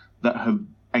 civilizations that have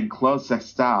enclosed their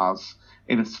stars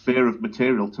in a sphere of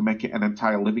material to make it an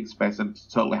entire living space and to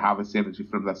totally harvest the energy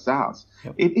from their stars.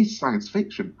 Yep. It is science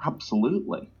fiction,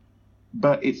 absolutely.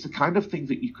 But it's the kind of thing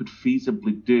that you could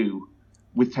feasibly do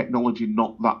with technology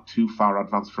not that too far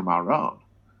advanced from our own,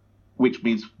 which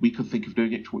means we could think of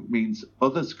doing it, which means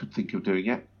others could think of doing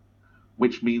it,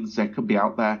 which means they could be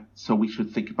out there, so we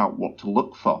should think about what to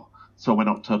look for, so we're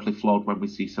not totally flawed when we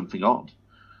see something odd.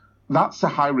 That's the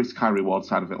high-risk, high-reward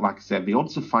side of it. Like I said, the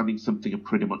odds of finding something are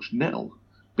pretty much nil,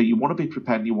 but you want to be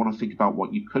prepared and you want to think about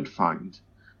what you could find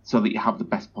so that you have the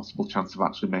best possible chance of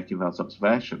actually making those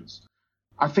observations.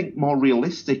 I think more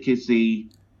realistic is the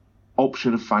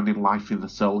option of finding life in the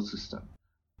solar system.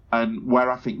 And where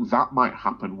I think that might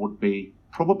happen would be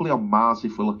probably on Mars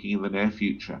if we're looking in the near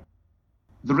future.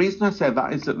 The reason I say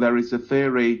that is that there is a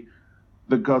theory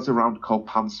that goes around called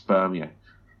panspermia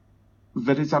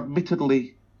that is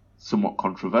admittedly somewhat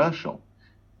controversial.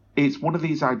 It's one of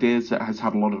these ideas that has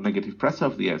had a lot of negative press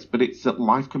over the years, but it's that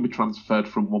life can be transferred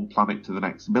from one planet to the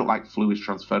next, a bit like flu is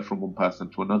transferred from one person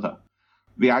to another.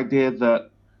 The idea that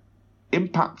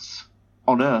impacts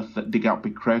on Earth that dig out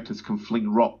big craters can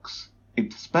fling rocks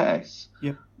into space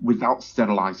without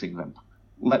sterilizing them.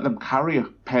 Let them carry a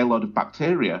payload of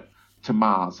bacteria to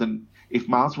Mars, and if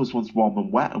Mars was once warm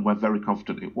and wet, and we're very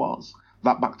confident it was,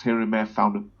 that bacteria may have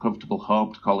found a comfortable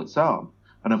home to call its own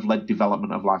and have led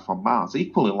development of life on Mars.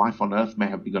 Equally, life on Earth may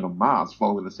have begun on Mars,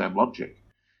 following the same logic.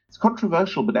 It's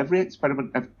controversial, but every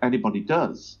experiment anybody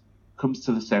does comes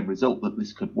to the same result, that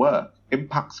this could work.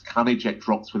 Impacts can eject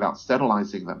rocks without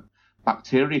sterilizing them.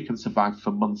 Bacteria can survive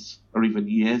for months or even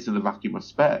years in the vacuum of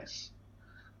space.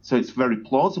 So it's very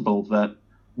plausible that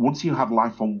once you have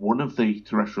life on one of the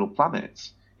terrestrial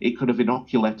planets, it could have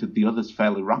inoculated the others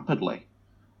fairly rapidly.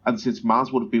 And since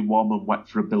Mars would have been warm and wet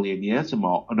for 1 billion years or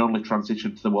more and only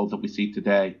transitioned to the world that we see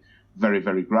today very,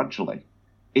 very gradually,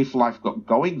 if life got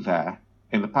going there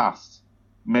in the past,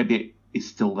 maybe it is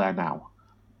still there now.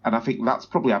 And I think that's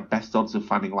probably our best odds of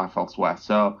finding life elsewhere.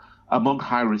 So among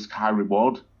high risk, high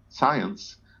reward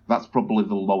science, that's probably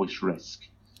the lowest risk.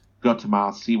 Go to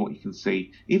Mars, see what you can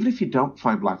see. Even if you don't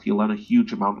find life, you learn a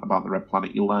huge amount about the red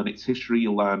planet. You learn its history,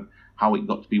 you learn how it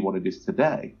got to be what it is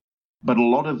today. But a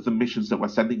lot of the missions that we're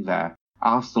sending there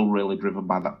are still really driven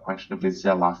by that question of, is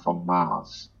there life on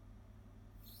Mars?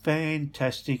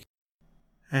 Fantastic.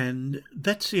 And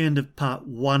that's the end of part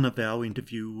 1 of our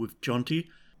interview with Jonty.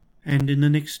 And in the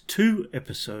next 2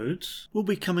 episodes, we'll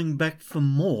be coming back for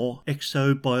more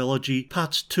exobiology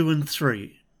parts 2 and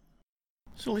 3.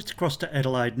 So let's cross to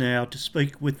Adelaide now to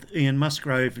speak with Ian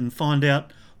Musgrave and find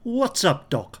out, what's up,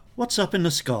 Doc? What's up in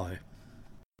the sky?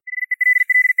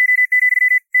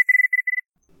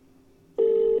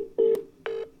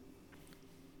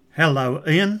 Hello,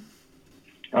 Ian.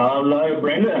 Hello,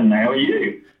 Brendan. How are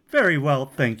you? Very well,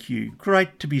 thank you.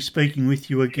 Great to be speaking with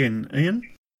you again, Ian.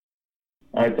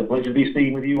 It's a pleasure to be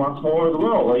speaking with you once more as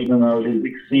well, even though it is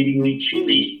exceedingly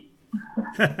chilly.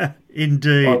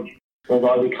 Indeed.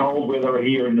 Although the cold weather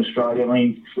here in Australia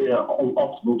means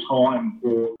optimal time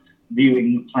for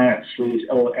viewing planets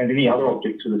and any other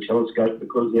objects with a telescope,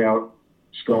 because our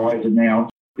skies are now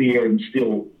clear and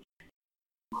still.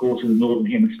 Of course, in the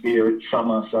Northern Hemisphere, it's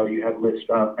summer, so you have less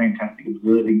fantastic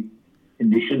observing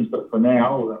conditions. But for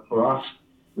now, for us,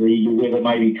 the weather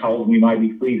may be cold and we may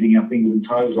be freezing our fingers and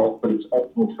toes off, but it's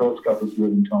optimal telescope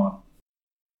observing time.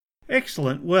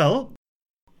 Excellent. Well,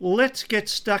 let's get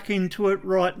stuck into it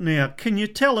right now. Can you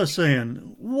tell us,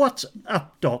 Ian, what's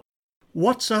up, Doc?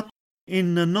 What's up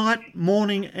in the night,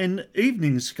 morning and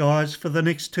evening skies for the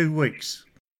next 2 weeks?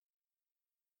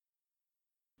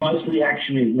 Most of the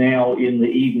action is now in the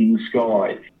evening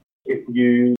sky. If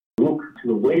you look to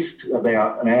the west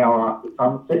about an hour after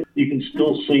sunset, you can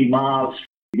still see Mars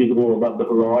visible above the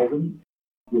horizon.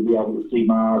 You'll be able to see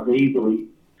Mars easily.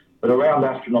 But around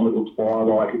astronomical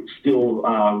twilight, it's still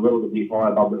relatively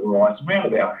high above the horizon, around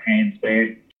about a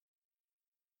handspan,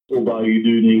 although you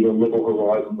do need a level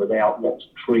horizon without lots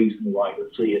of trees in the way to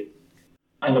see it.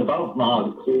 And above Mars,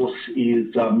 of course,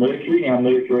 is Mercury. Now,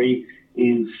 Mercury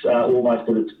is almost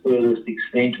at its furthest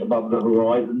extent above the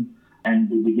horizon, and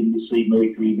we begin to see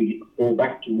Mercury begin to fall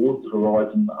back towards the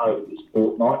horizon over this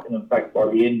fortnight. And in fact, by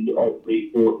the end of the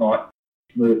fortnight,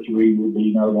 Mercury will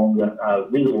be no longer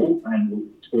visible and will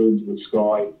return to the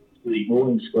sky, to the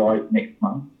morning sky next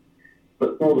month.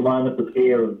 But for the moment, the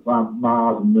pair of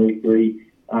Mars and Mercury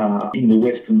in the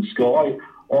western sky.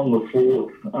 On the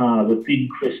 4th, the thin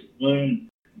crescent moon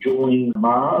joins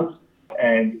Mars,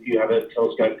 and if you have a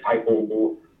telescope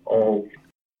capable of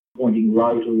pointing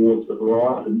low towards the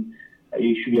horizon,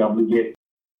 you should be able to get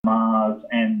Mars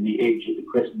and the edge of the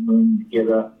crescent moon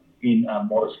together in a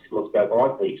modest telescope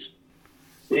eyepiece.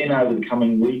 Then over the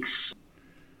coming weeks,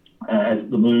 as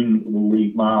the moon will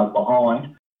leave Mars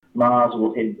behind, Mars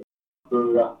will head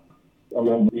further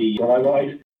along the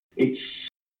skyways. It's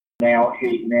now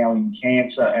in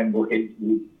Cancer and will head to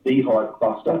the Beehive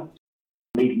cluster,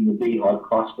 meeting the Beehive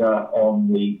cluster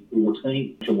on the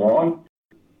 14th of July.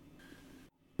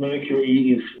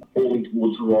 Mercury is falling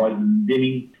towards the horizon,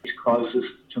 dimming. It's closest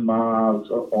to Mars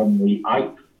on the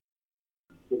 8th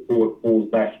before it falls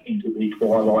back into the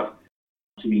twilight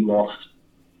to be lost.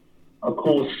 Of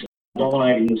course,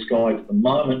 dominating the skies at the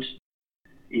moment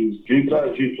is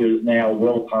Jupiter. Jupiter is now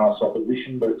well past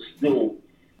opposition, but it's still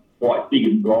quite big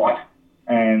and bright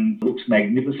and looks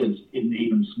magnificent in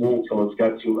even small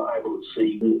telescopes. You're able to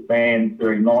see the band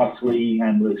very nicely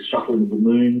and the shuffling of the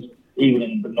moons. Even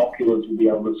in binoculars, you'll be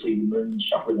able to see the moons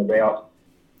shuffling about.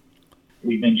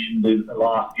 We mentioned in the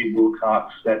last few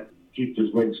broadcasts that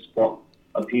Jupiter's red spot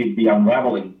appeared to be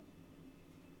unravelling.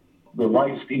 The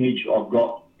latest image I've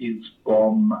got is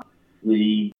from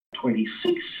the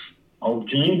 26th of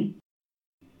June.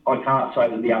 I can't say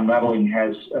that the unravelling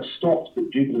has stopped,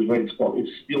 but Jupiter's red spot is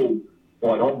still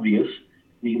quite obvious.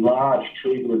 The large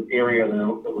tubular area that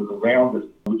was around it,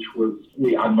 which was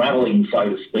the unravelling, so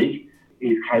to speak,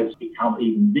 it has become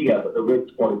even bigger, but the red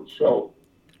spot itself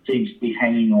seems to be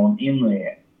hanging on in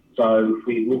there. So if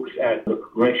we look at the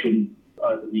progression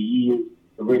over the years,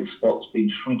 the red spot's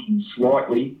been shrinking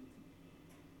slightly.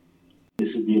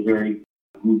 This would be a very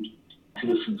good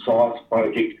citizen science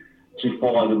project to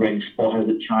follow the red spot as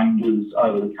it changes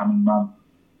over the coming months.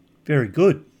 Very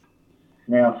good.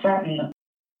 Now, Saturn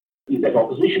is at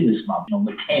opposition this month on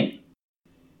the 10th.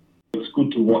 It's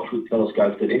good to watch with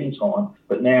telescopes at any time,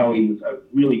 but now is a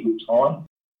really good time.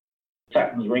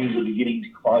 Saturn's rings are beginning to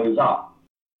close up.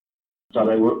 So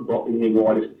they got in their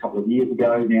widest a couple of years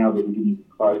ago. Now they're beginning to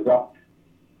close up.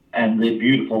 And they're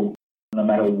beautiful no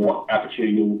matter what aperture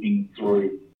you're looking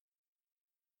through.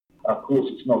 Of course,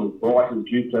 it's not as bright as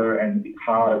Jupiter and a bit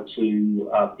harder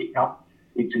to pick up.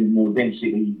 It's in a more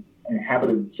densely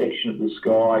inhabited section of the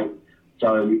sky,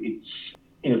 so it's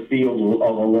in a field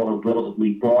of a lot of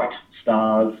relatively bright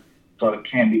stars, so it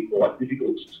can be quite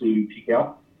difficult to pick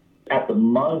up. At the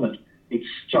moment, it's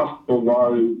just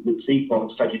below the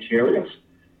T-plot of Sagittarius.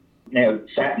 Now,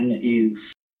 Saturn is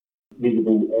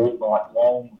visible all night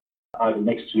long. Over the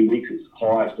next 2 weeks, it's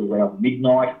highest around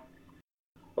midnight,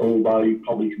 although you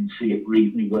probably can see it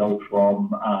reasonably well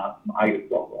from 8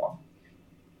 o'clock on.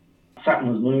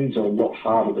 Saturn's moons are a lot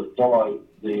harder to follow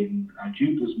than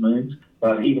Jupiter's moons,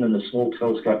 but even in a small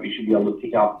telescope you should be able to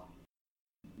pick up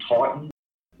Titan,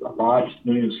 the largest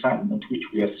moon of Saturn, into which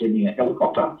we are sending a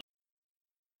helicopter.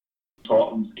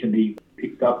 Titans can be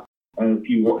picked up, and if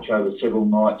you watch over several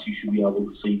nights you should be able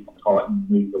to see Titan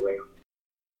move around.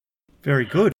 Very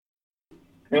good.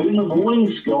 Now in the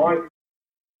morning sky,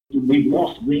 we've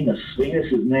lost Venus.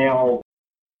 Venus is now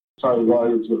so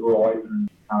low to the horizon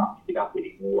and can't pick it up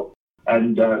anymore.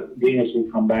 And Venus will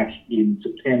come back in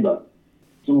September.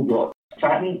 Still got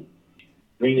Saturn,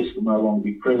 Venus will no longer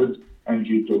be present, and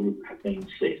Jupiter will have been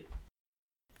set.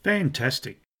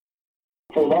 Fantastic.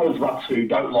 For those of us who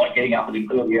don't like getting up at the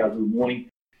early hours of the morning,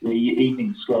 the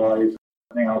evening skies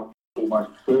are now almost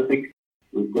perfect.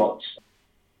 We've got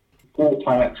 4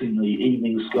 planets in the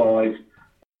evening skies.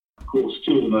 Of course,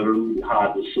 2 of them are a little bit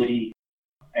hard to see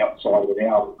outside of an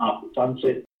hour after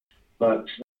sunset, but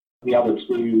the other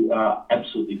 2 are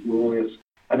absolutely glorious.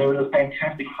 And they're in a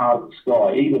fantastic part of the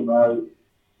sky. Even though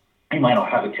you may not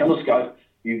have a telescope,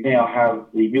 you now have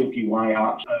the Milky Way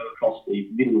arch across the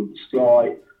middle of the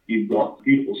sky. You've got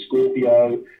beautiful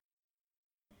Scorpio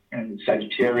and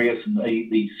Sagittarius and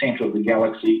the centre of the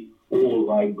galaxy all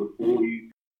the way before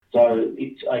you. So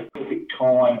it's a perfect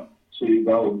time to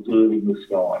go observing the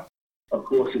sky. Of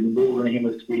course, in the northern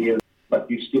hemisphere, but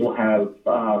you still have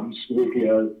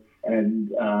Scorpio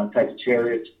and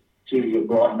Sagittarius to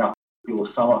brighten up your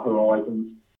summer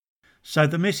horizons. So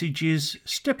the message is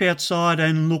step outside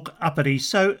and look uppity.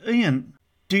 So Ian,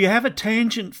 do you have a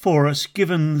tangent for us,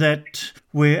 given that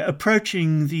we're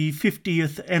approaching the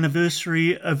 50th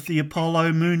anniversary of the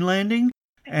Apollo moon landing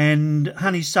and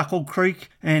Honeysuckle Creek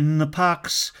and the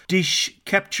Parkes dish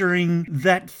capturing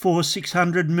that for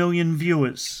 600 million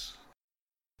viewers?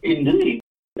 Indeed.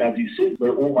 As you said,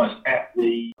 we're almost at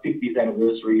the 50th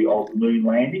anniversary of the moon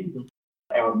landing.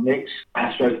 Our next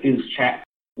Astrophys chat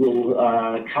will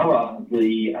cover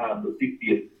the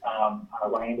 50th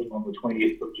landing on the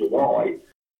 20th of July.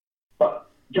 But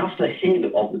just ahead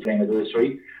of this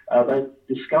anniversary, they've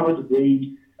discovered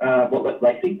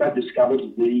they think they've discovered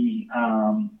the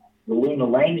lunar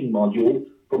landing module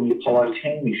from the Apollo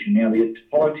 10 mission. Now, the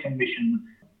Apollo 10 mission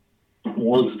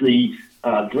was the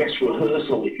dress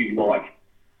rehearsal, if you like,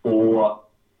 for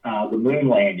the moon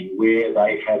landing, where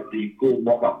they had the full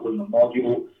mock-up lunar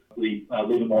module, the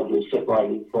lunar module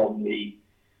separated from the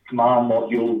command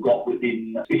module, got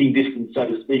within spitting distance, so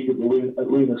to speak, of the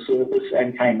lunar surface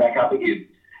and came back up again.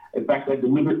 In fact, they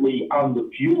deliberately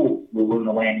underfueled the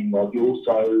lunar landing module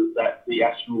so that the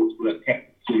astronauts would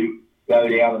attempt to go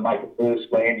down and make a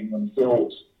first landing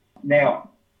themselves. Now,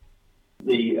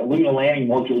 the lunar landing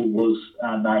module was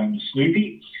named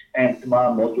Snoopy, and the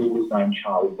command module was named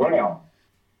Charlie Brown.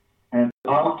 And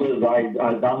after they'd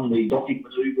done the docking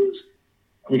manoeuvres,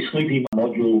 the Snoopy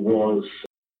module was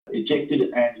ejected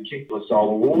and injected with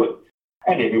solar orbit,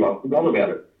 and everyone forgot about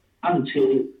it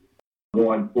until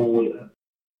going forward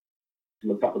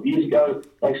a couple of years ago,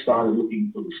 they started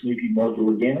looking for the Snoopy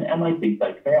module again, and they think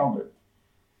they found it.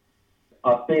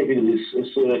 A fair bit of this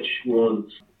research was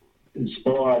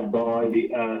inspired by the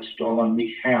astronomer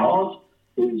Nick Howard,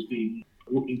 who's been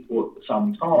looking for it for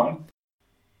some time.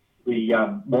 The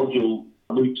module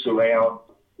loops around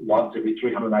once every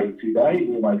 382 days,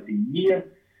 almost a year,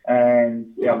 and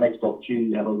our next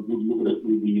opportunity to have a good look at it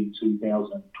will be in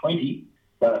 2020.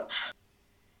 But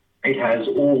it has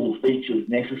all the features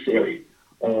necessary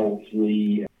of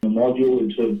the module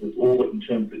in terms of its orbit, in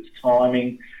terms of its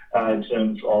timing, in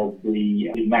terms of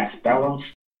the mass balance.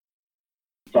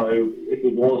 So if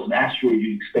it was an asteroid,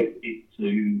 you'd expect it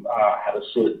to have a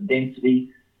certain density.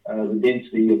 The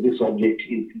density of this object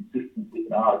is consistent with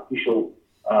an artificial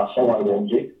hollow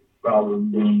object rather than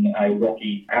being a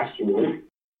rocky asteroid.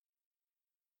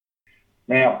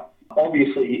 Now,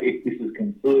 obviously, if this is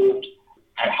confirmed,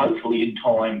 and hopefully in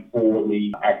time for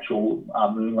the actual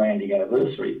moon landing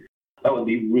anniversary, that would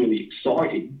be really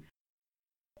exciting.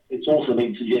 It's also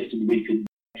been suggested we could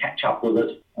catch up with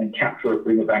it and capture it,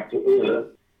 bring it back to Earth.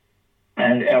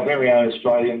 And our very own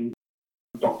Australian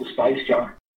Dr. Space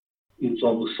Junk is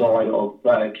on the side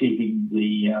of keeping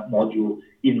the module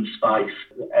in space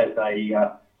as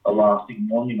a lasting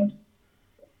monument.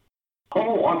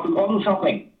 Oh, I've forgotten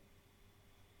something.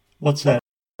 What's that?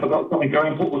 I forgot something very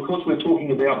important. Because we're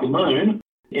talking about the moon,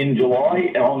 in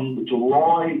July, on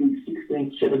July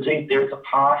 16th, 17th, there is a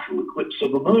partial eclipse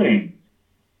of the moon.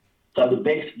 So the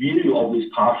best view of this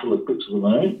partial eclipse of the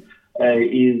moon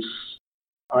is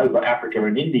over Africa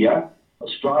and India.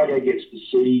 Australia gets to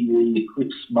see the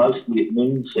eclipse mostly at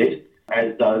moonset,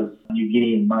 as does New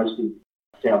Guinea and most of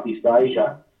Southeast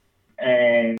Asia.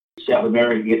 And South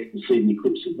America gets to see the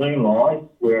eclipse at moonrise,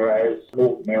 whereas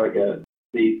North America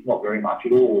sees not very much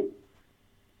at all.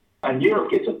 And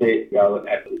Europe gets a fair go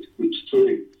at this eclipse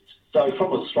too. So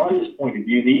from Australia's point of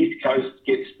view, the East Coast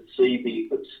gets to see the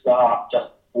eclipse start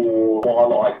just before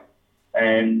twilight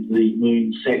and the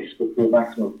moon sets before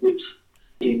maximum eclipse.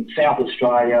 In South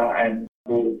Australia and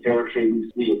Northern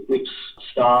Territory, the eclipse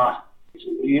start.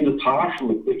 It is a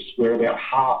partial eclipse where about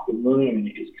half the moon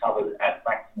is covered at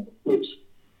maximum eclipse.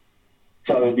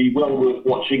 So it'd be well worth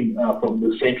watching from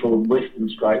the central and western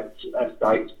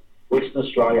states. Western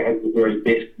Australia has the very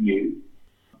best view.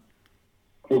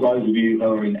 For those of you who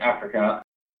are in Africa,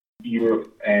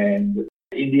 Europe and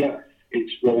India,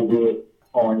 it's well worth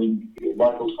finding your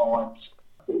local times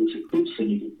for this eclipse,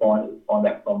 and you can find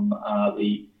that from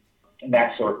the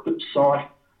NASA eclipse site.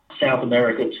 South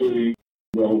America too,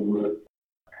 well worth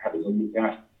having a look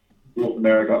at. North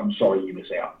America, I'm sorry you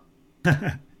miss out.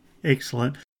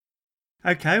 Excellent.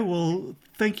 Okay, well,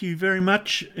 thank you very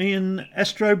much, Ian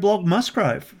Astroblog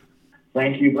Musgrave.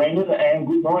 Thank you, Brendan, and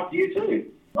good night to you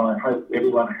too. I hope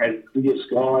everyone has clear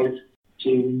skies to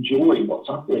enjoy what's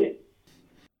up there.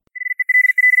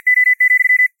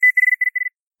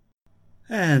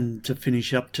 And to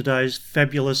finish up today's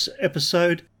fabulous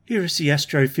episode, here is the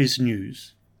Astrophiz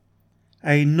news.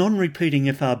 A non-repeating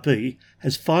FRB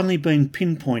has finally been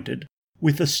pinpointed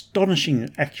with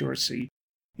astonishing accuracy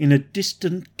in a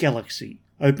distant galaxy,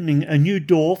 opening a new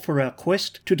door for our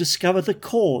quest to discover the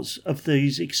cause of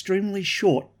these extremely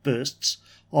short bursts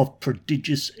of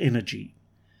prodigious energy.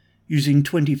 Using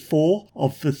 24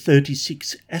 of the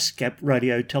 36 ASCAP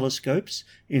radio telescopes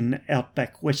in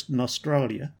outback Western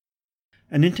Australia,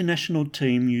 an international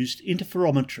team used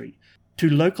interferometry to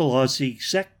localise the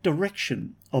exact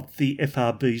direction of the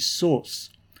FRB's source.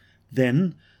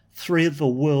 Then, 3 of the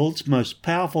world's most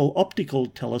powerful optical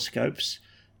telescopes,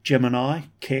 Gemini,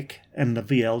 Keck and the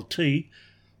VLT,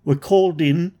 were called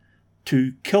in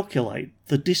to calculate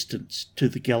the distance to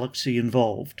the galaxy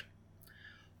involved.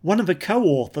 One of the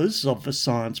co-authors of the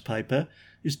science paper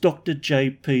is Dr.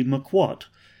 J.P. McWatt,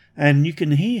 and you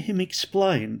can hear him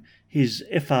explain his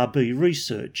FRB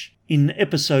research in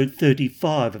episode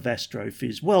 35 of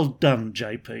Astrophiz. Well done,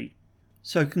 JP.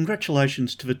 So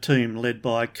congratulations to the team led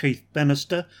by Keith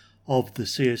Bannister of the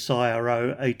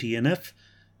CSIRO ATNF,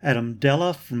 Adam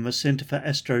Dalla from the Centre for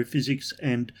Astrophysics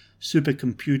and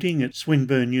Supercomputing at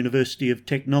Swinburne University of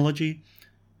Technology,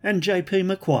 and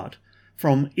JP McWatt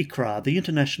from ICRA, the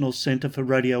International Centre for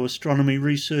Radio Astronomy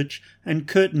Research, and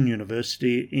Curtin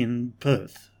University in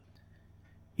Perth.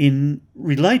 In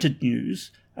related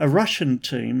news, a Russian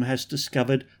team has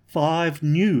discovered 5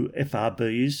 new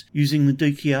FRBs using the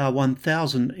DKR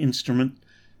 1000 instrument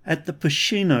at the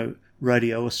Pushchino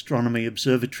Radio Astronomy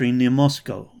Observatory near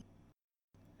Moscow.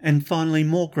 And finally,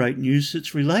 more great news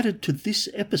that's related to this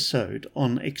episode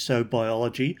on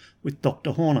exobiology with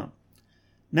Dr. Horner.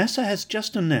 NASA has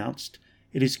just announced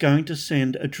it is going to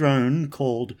send a drone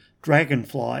called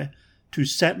Dragonfly to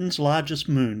Saturn's largest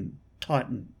moon,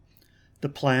 Titan. The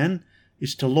plan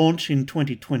is to launch in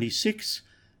 2026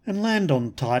 and land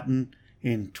on Titan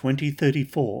in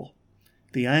 2034.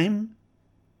 The aim?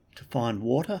 To find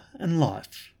water and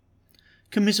life.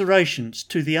 Commiserations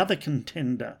to the other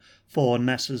contender for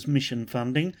NASA's mission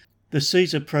funding, the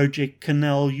Caesar Project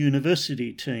Cornell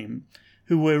University team,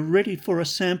 who were ready for a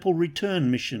sample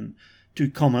return mission to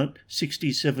Comet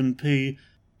 67P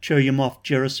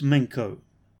Churyumov-Gerasimenko.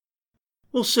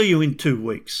 We'll see you in 2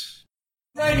 weeks.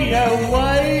 Radio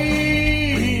Waves.